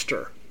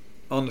monster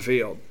on the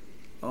field,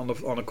 on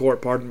the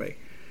court, pardon me.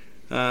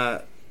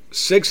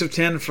 6 of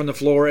 10 from the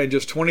floor in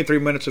just 23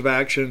 minutes of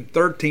action,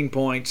 13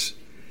 points.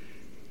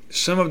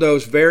 some of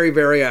those very,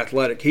 very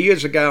athletic. He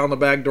is a guy on the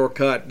backdoor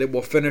cut that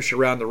will finish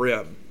around the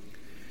rim.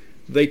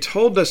 They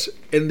told us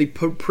in the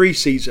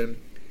preseason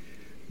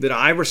that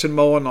Iverson,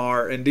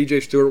 Molinar, and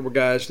DJ Stewart were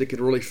guys that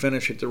could really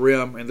finish at the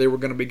rim, and they were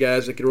going to be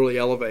guys that could really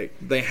elevate.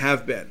 They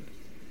have been.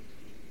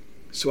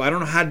 So I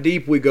don't know how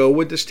deep we go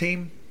with this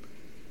team,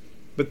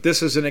 but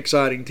this is an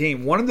exciting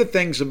team. One of the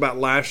things about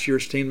last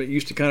year's team that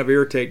used to kind of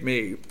irritate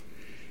me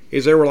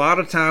is there were a lot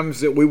of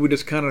times that we would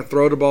just kind of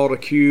throw the ball to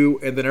Q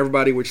and then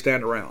everybody would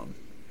stand around.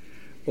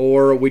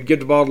 Or we'd give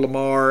the ball to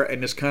Lamar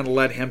and just kind of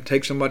let him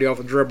take somebody off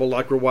the dribble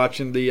like we're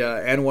watching the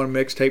N1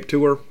 mixtape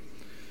tour.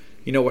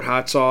 You know, with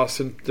Hot Sauce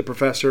and the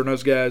Professor and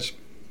those guys.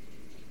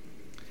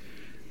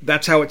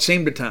 That's how it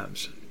seemed at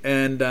times.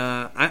 And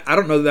I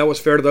don't know that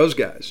was fair to those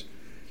guys.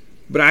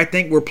 But I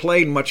think we're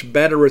playing much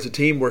better as a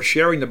team. We're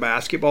sharing the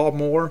basketball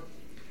more.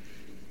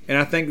 And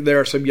I think there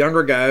are some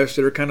younger guys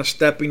that are kind of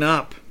stepping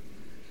up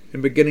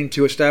and beginning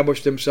to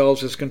establish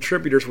themselves as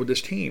contributors with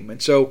this team.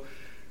 And so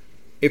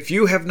if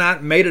you have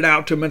not made it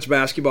out to a men's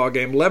basketball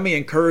game, let me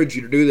encourage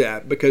you to do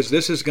that, because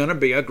this is going to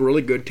be a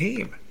really good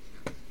team.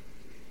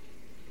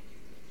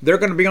 They're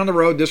going to be on the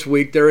road this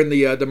week. They're in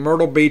the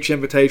Myrtle Beach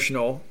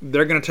Invitational.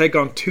 They're going to take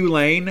on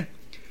Tulane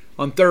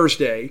on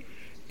Thursday,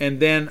 and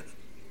then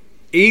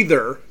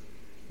either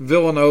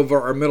Villanova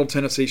or Middle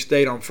Tennessee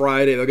State on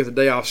Friday. They'll get the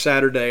day off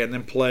Saturday and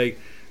then play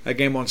a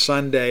game on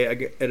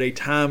Sunday at a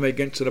time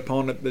against an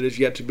opponent that is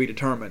yet to be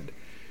determined.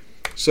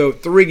 So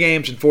 3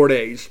 games in 4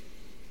 days.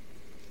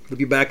 We'll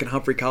be back in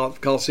Humphrey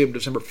Coliseum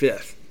December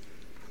 5th.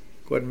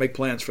 Go ahead and make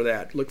plans for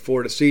that. Look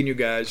forward to seeing you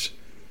guys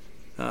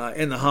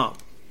in the hump.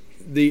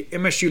 The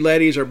MSU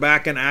ladies are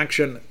back in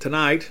action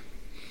tonight.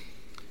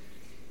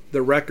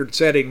 The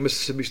record-setting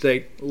Mississippi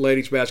State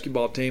ladies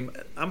basketball team.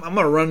 I'm going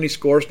to run these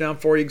scores down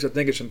for you because I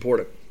think it's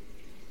important.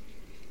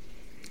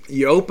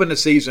 You open the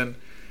season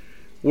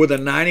with a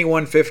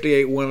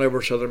 91-58 win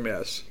over Southern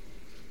Miss.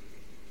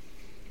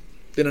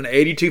 Then an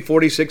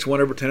 82-46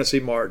 win over Tennessee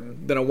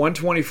Martin. Then a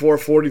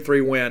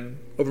 124-43 win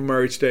over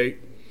Murray State.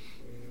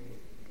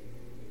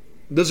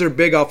 Those are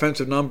big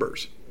offensive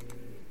numbers.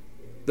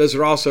 Those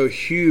are also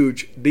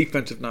huge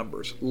defensive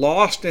numbers.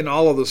 Lost in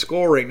all of the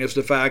scoring is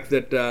the fact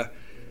that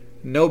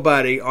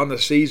nobody on the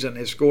season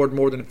has scored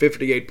more than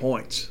 58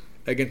 points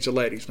against the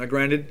ladies. Now,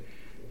 granted,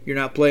 you're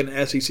not playing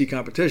an SEC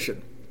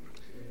competition,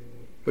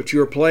 but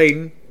you're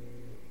playing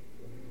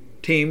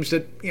teams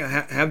that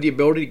have the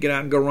ability to get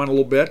out and go run a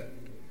little bit.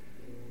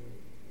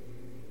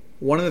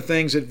 One of the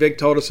things that Vic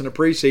told us in the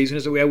preseason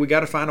is that we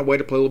got to find a way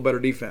to play a little better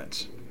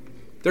defense.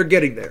 They're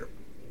getting there.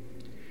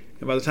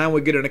 And by the time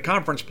we get into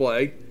conference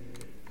play,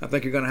 I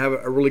think you're going to have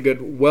a really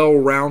good,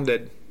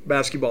 well-rounded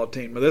basketball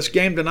team. Now, this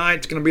game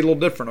tonight is going to be a little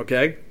different,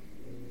 okay?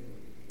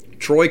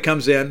 Troy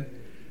comes in.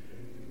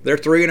 They're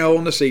 3-0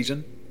 in the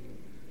season.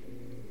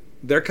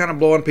 They're kind of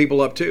blowing people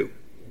up, too.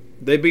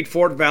 They beat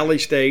Fort Valley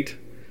State.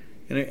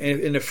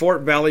 And if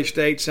Fort Valley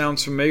State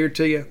sounds familiar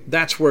to you,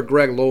 that's where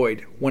Greg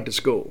Lloyd went to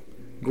school.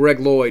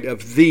 Greg Lloyd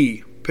of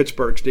the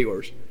Pittsburgh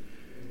Steelers.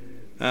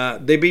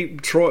 They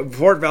beat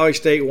Fort Valley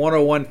State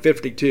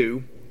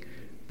 101-52.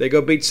 They go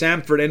beat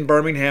Samford in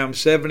Birmingham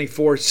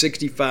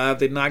 74-65.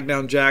 They knock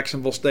down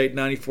Jacksonville State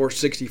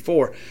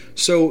 94-64.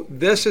 So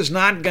this is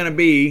not going to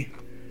be,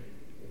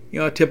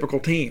 a typical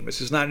team. This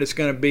is not just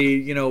going to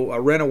be, a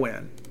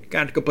rent-a-win. You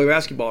got to go play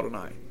basketball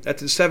tonight.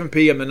 That's at 7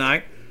 p.m.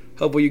 tonight.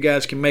 Hopefully you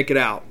guys can make it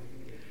out.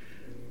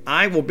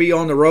 I will be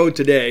on the road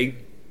today,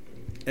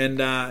 and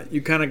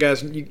you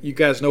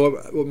guys know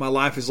what my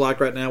life is like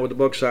right now with the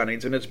book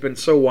signings, and it's been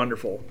so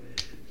wonderful.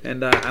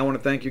 And I want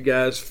to thank you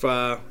guys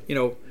for,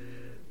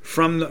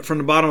 from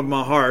the bottom of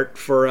my heart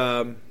for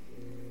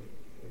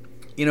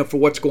for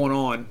what's going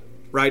on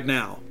right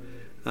now.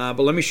 But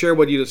let me share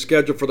with you the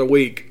schedule for the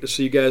week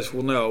so you guys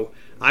will know.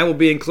 I will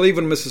be in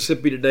Cleveland,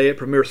 Mississippi today at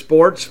Premier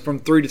Sports from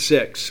 3 to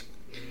 6.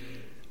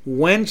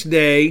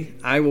 Wednesday,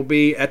 I will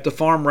be at the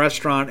Farm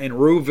Restaurant in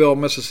Rouville,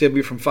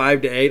 Mississippi from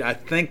 5 to 8. I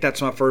think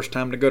that's my first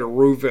time to go to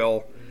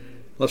Rouville,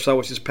 unless I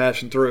was just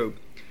passing through.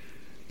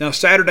 Now,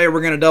 Saturday,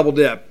 we're going to double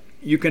dip.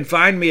 You can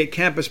find me at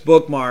Campus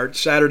Bookmart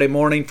Saturday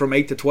morning from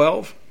 8 to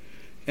 12.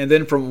 And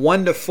then from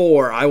 1 to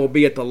 4, I will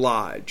be at the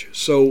Lodge.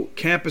 So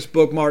Campus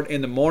Bookmart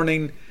in the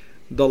morning,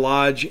 the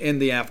Lodge in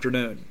the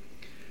afternoon.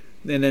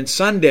 And then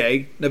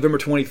Sunday, November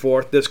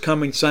 24th, this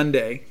coming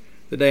Sunday,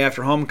 the day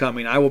after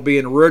homecoming, I will be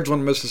in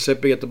Ridgeland,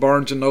 Mississippi at the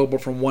Barnes & Noble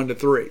from 1 to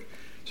 3.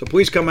 So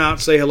please come out,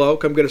 say hello,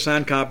 come get a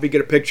signed copy, get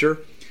a picture.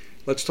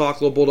 Let's talk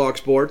a little Bulldog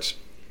sports.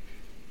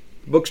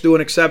 The book's doing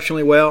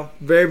exceptionally well.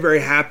 Very, very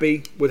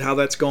happy with how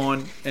that's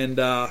gone. And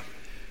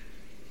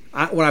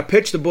when I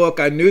pitched the book,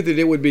 I knew that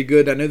it would be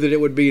good. I knew that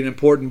it would be an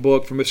important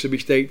book for Mississippi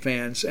State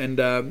fans. And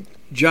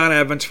John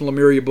Evans from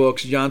Lemuria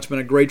Books, John's been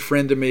a great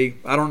friend to me.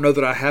 I don't know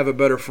that I have a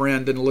better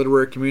friend in the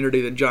literary community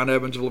than John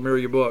Evans of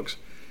Lemuria Books.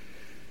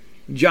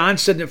 John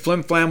said that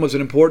Flim Flam was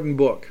an important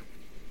book.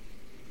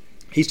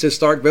 He says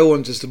Stark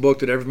Villains is the book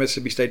that every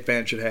Mississippi State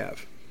fan should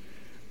have.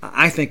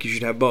 I think you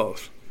should have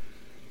both.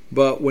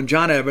 But when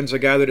John Evans, a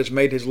guy that has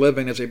made his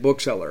living as a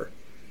bookseller,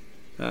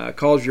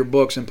 calls your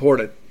books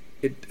important,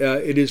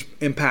 it is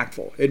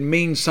impactful. It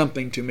means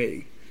something to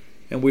me.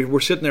 And we're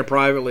sitting there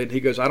privately, and he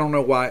goes, I don't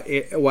know why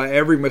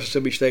every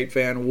Mississippi State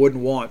fan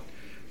wouldn't want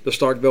the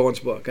Stark Villains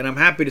book. And I'm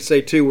happy to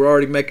say, too, we're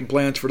already making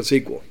plans for the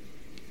sequel.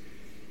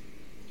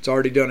 It's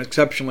already done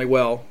exceptionally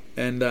well.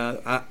 And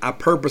I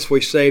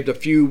purposely saved a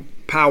few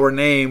power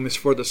names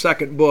for the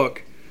second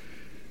book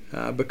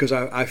because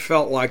I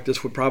felt like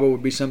this would probably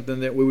be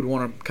something that we would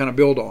want to kind of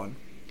build on.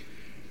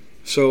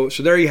 So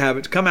there you have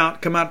it. Come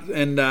out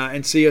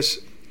and see us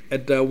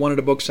at one of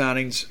the book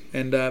signings,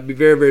 and be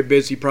very, very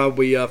busy,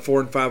 probably 4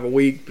 and 5 a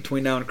week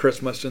between now and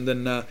Christmas, and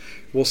then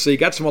we'll see.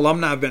 Got some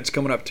alumni events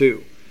coming up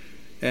too,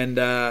 and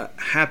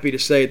happy to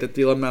say that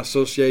the Alumni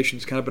Association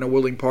has kind of been a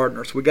willing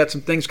partner. So we got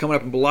some things coming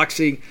up in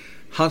Biloxi,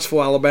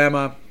 Huntsville,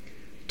 Alabama,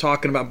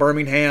 talking about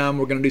Birmingham.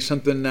 We're going to do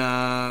something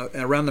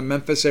around the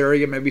Memphis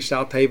area, maybe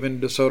South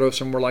Haven, DeSoto,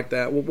 somewhere like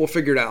that. We'll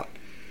figure it out.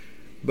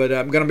 But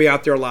I'm going to be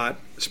out there a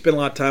lot, spend a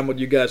lot of time with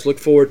you guys. Look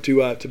forward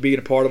to being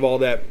a part of all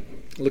that.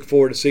 Look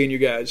forward to seeing you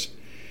guys.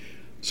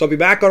 So I'll be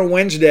back on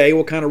Wednesday.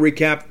 We'll kind of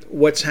recap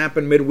what's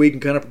happened midweek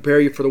and kind of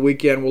prepare you for the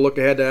weekend. We'll look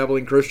ahead to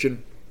Abilene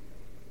Christian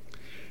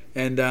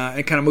and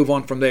kind of move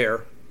on from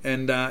there.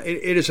 And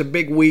it is a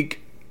big week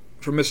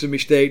for Mississippi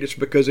State. It's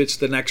because it's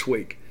the next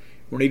week.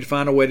 We need to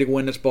find a way to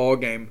win this ball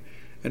game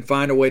and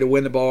find a way to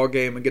win the ball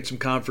game and get some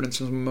confidence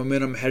and some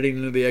momentum heading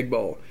into the Egg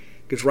Bowl.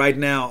 Because right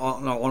now,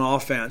 on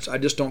offense, I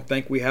just don't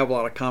think we have a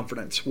lot of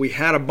confidence. We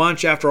had a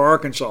bunch after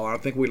Arkansas. I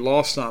think we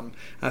lost some.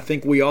 I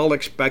think we all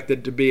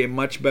expected to be a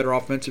much better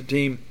offensive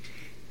team,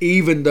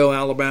 even though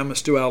Alabama's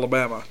still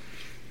Alabama.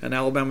 And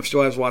Alabama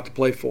still has a lot to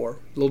play for.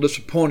 A little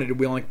disappointed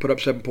we only put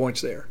up 7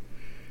 points there.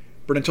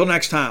 But until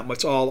next time,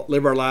 let's all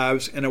live our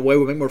lives in a way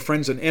we make more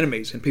friends than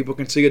enemies, and people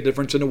can see a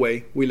difference in the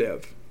way we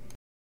live.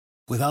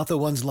 Without the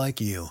ones like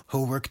you,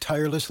 who work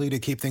tirelessly to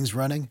keep things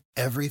running,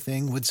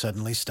 everything would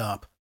suddenly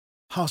stop.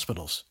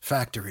 Hospitals,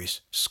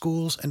 factories,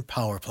 schools, and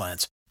power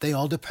plants, they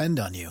all depend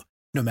on you.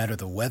 No matter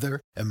the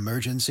weather,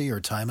 emergency,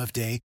 or time of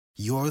day,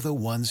 you're the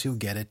ones who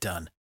get it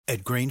done.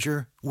 At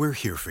Grainger, we're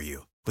here for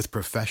you with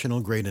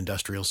professional-grade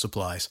industrial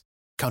supplies.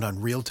 Count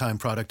on real-time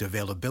product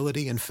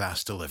availability and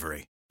fast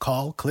delivery.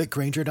 Call, click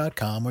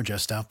Grainger.com, or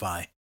just stop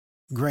by.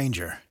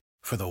 Grainger,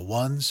 for the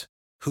ones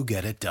who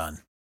get it done.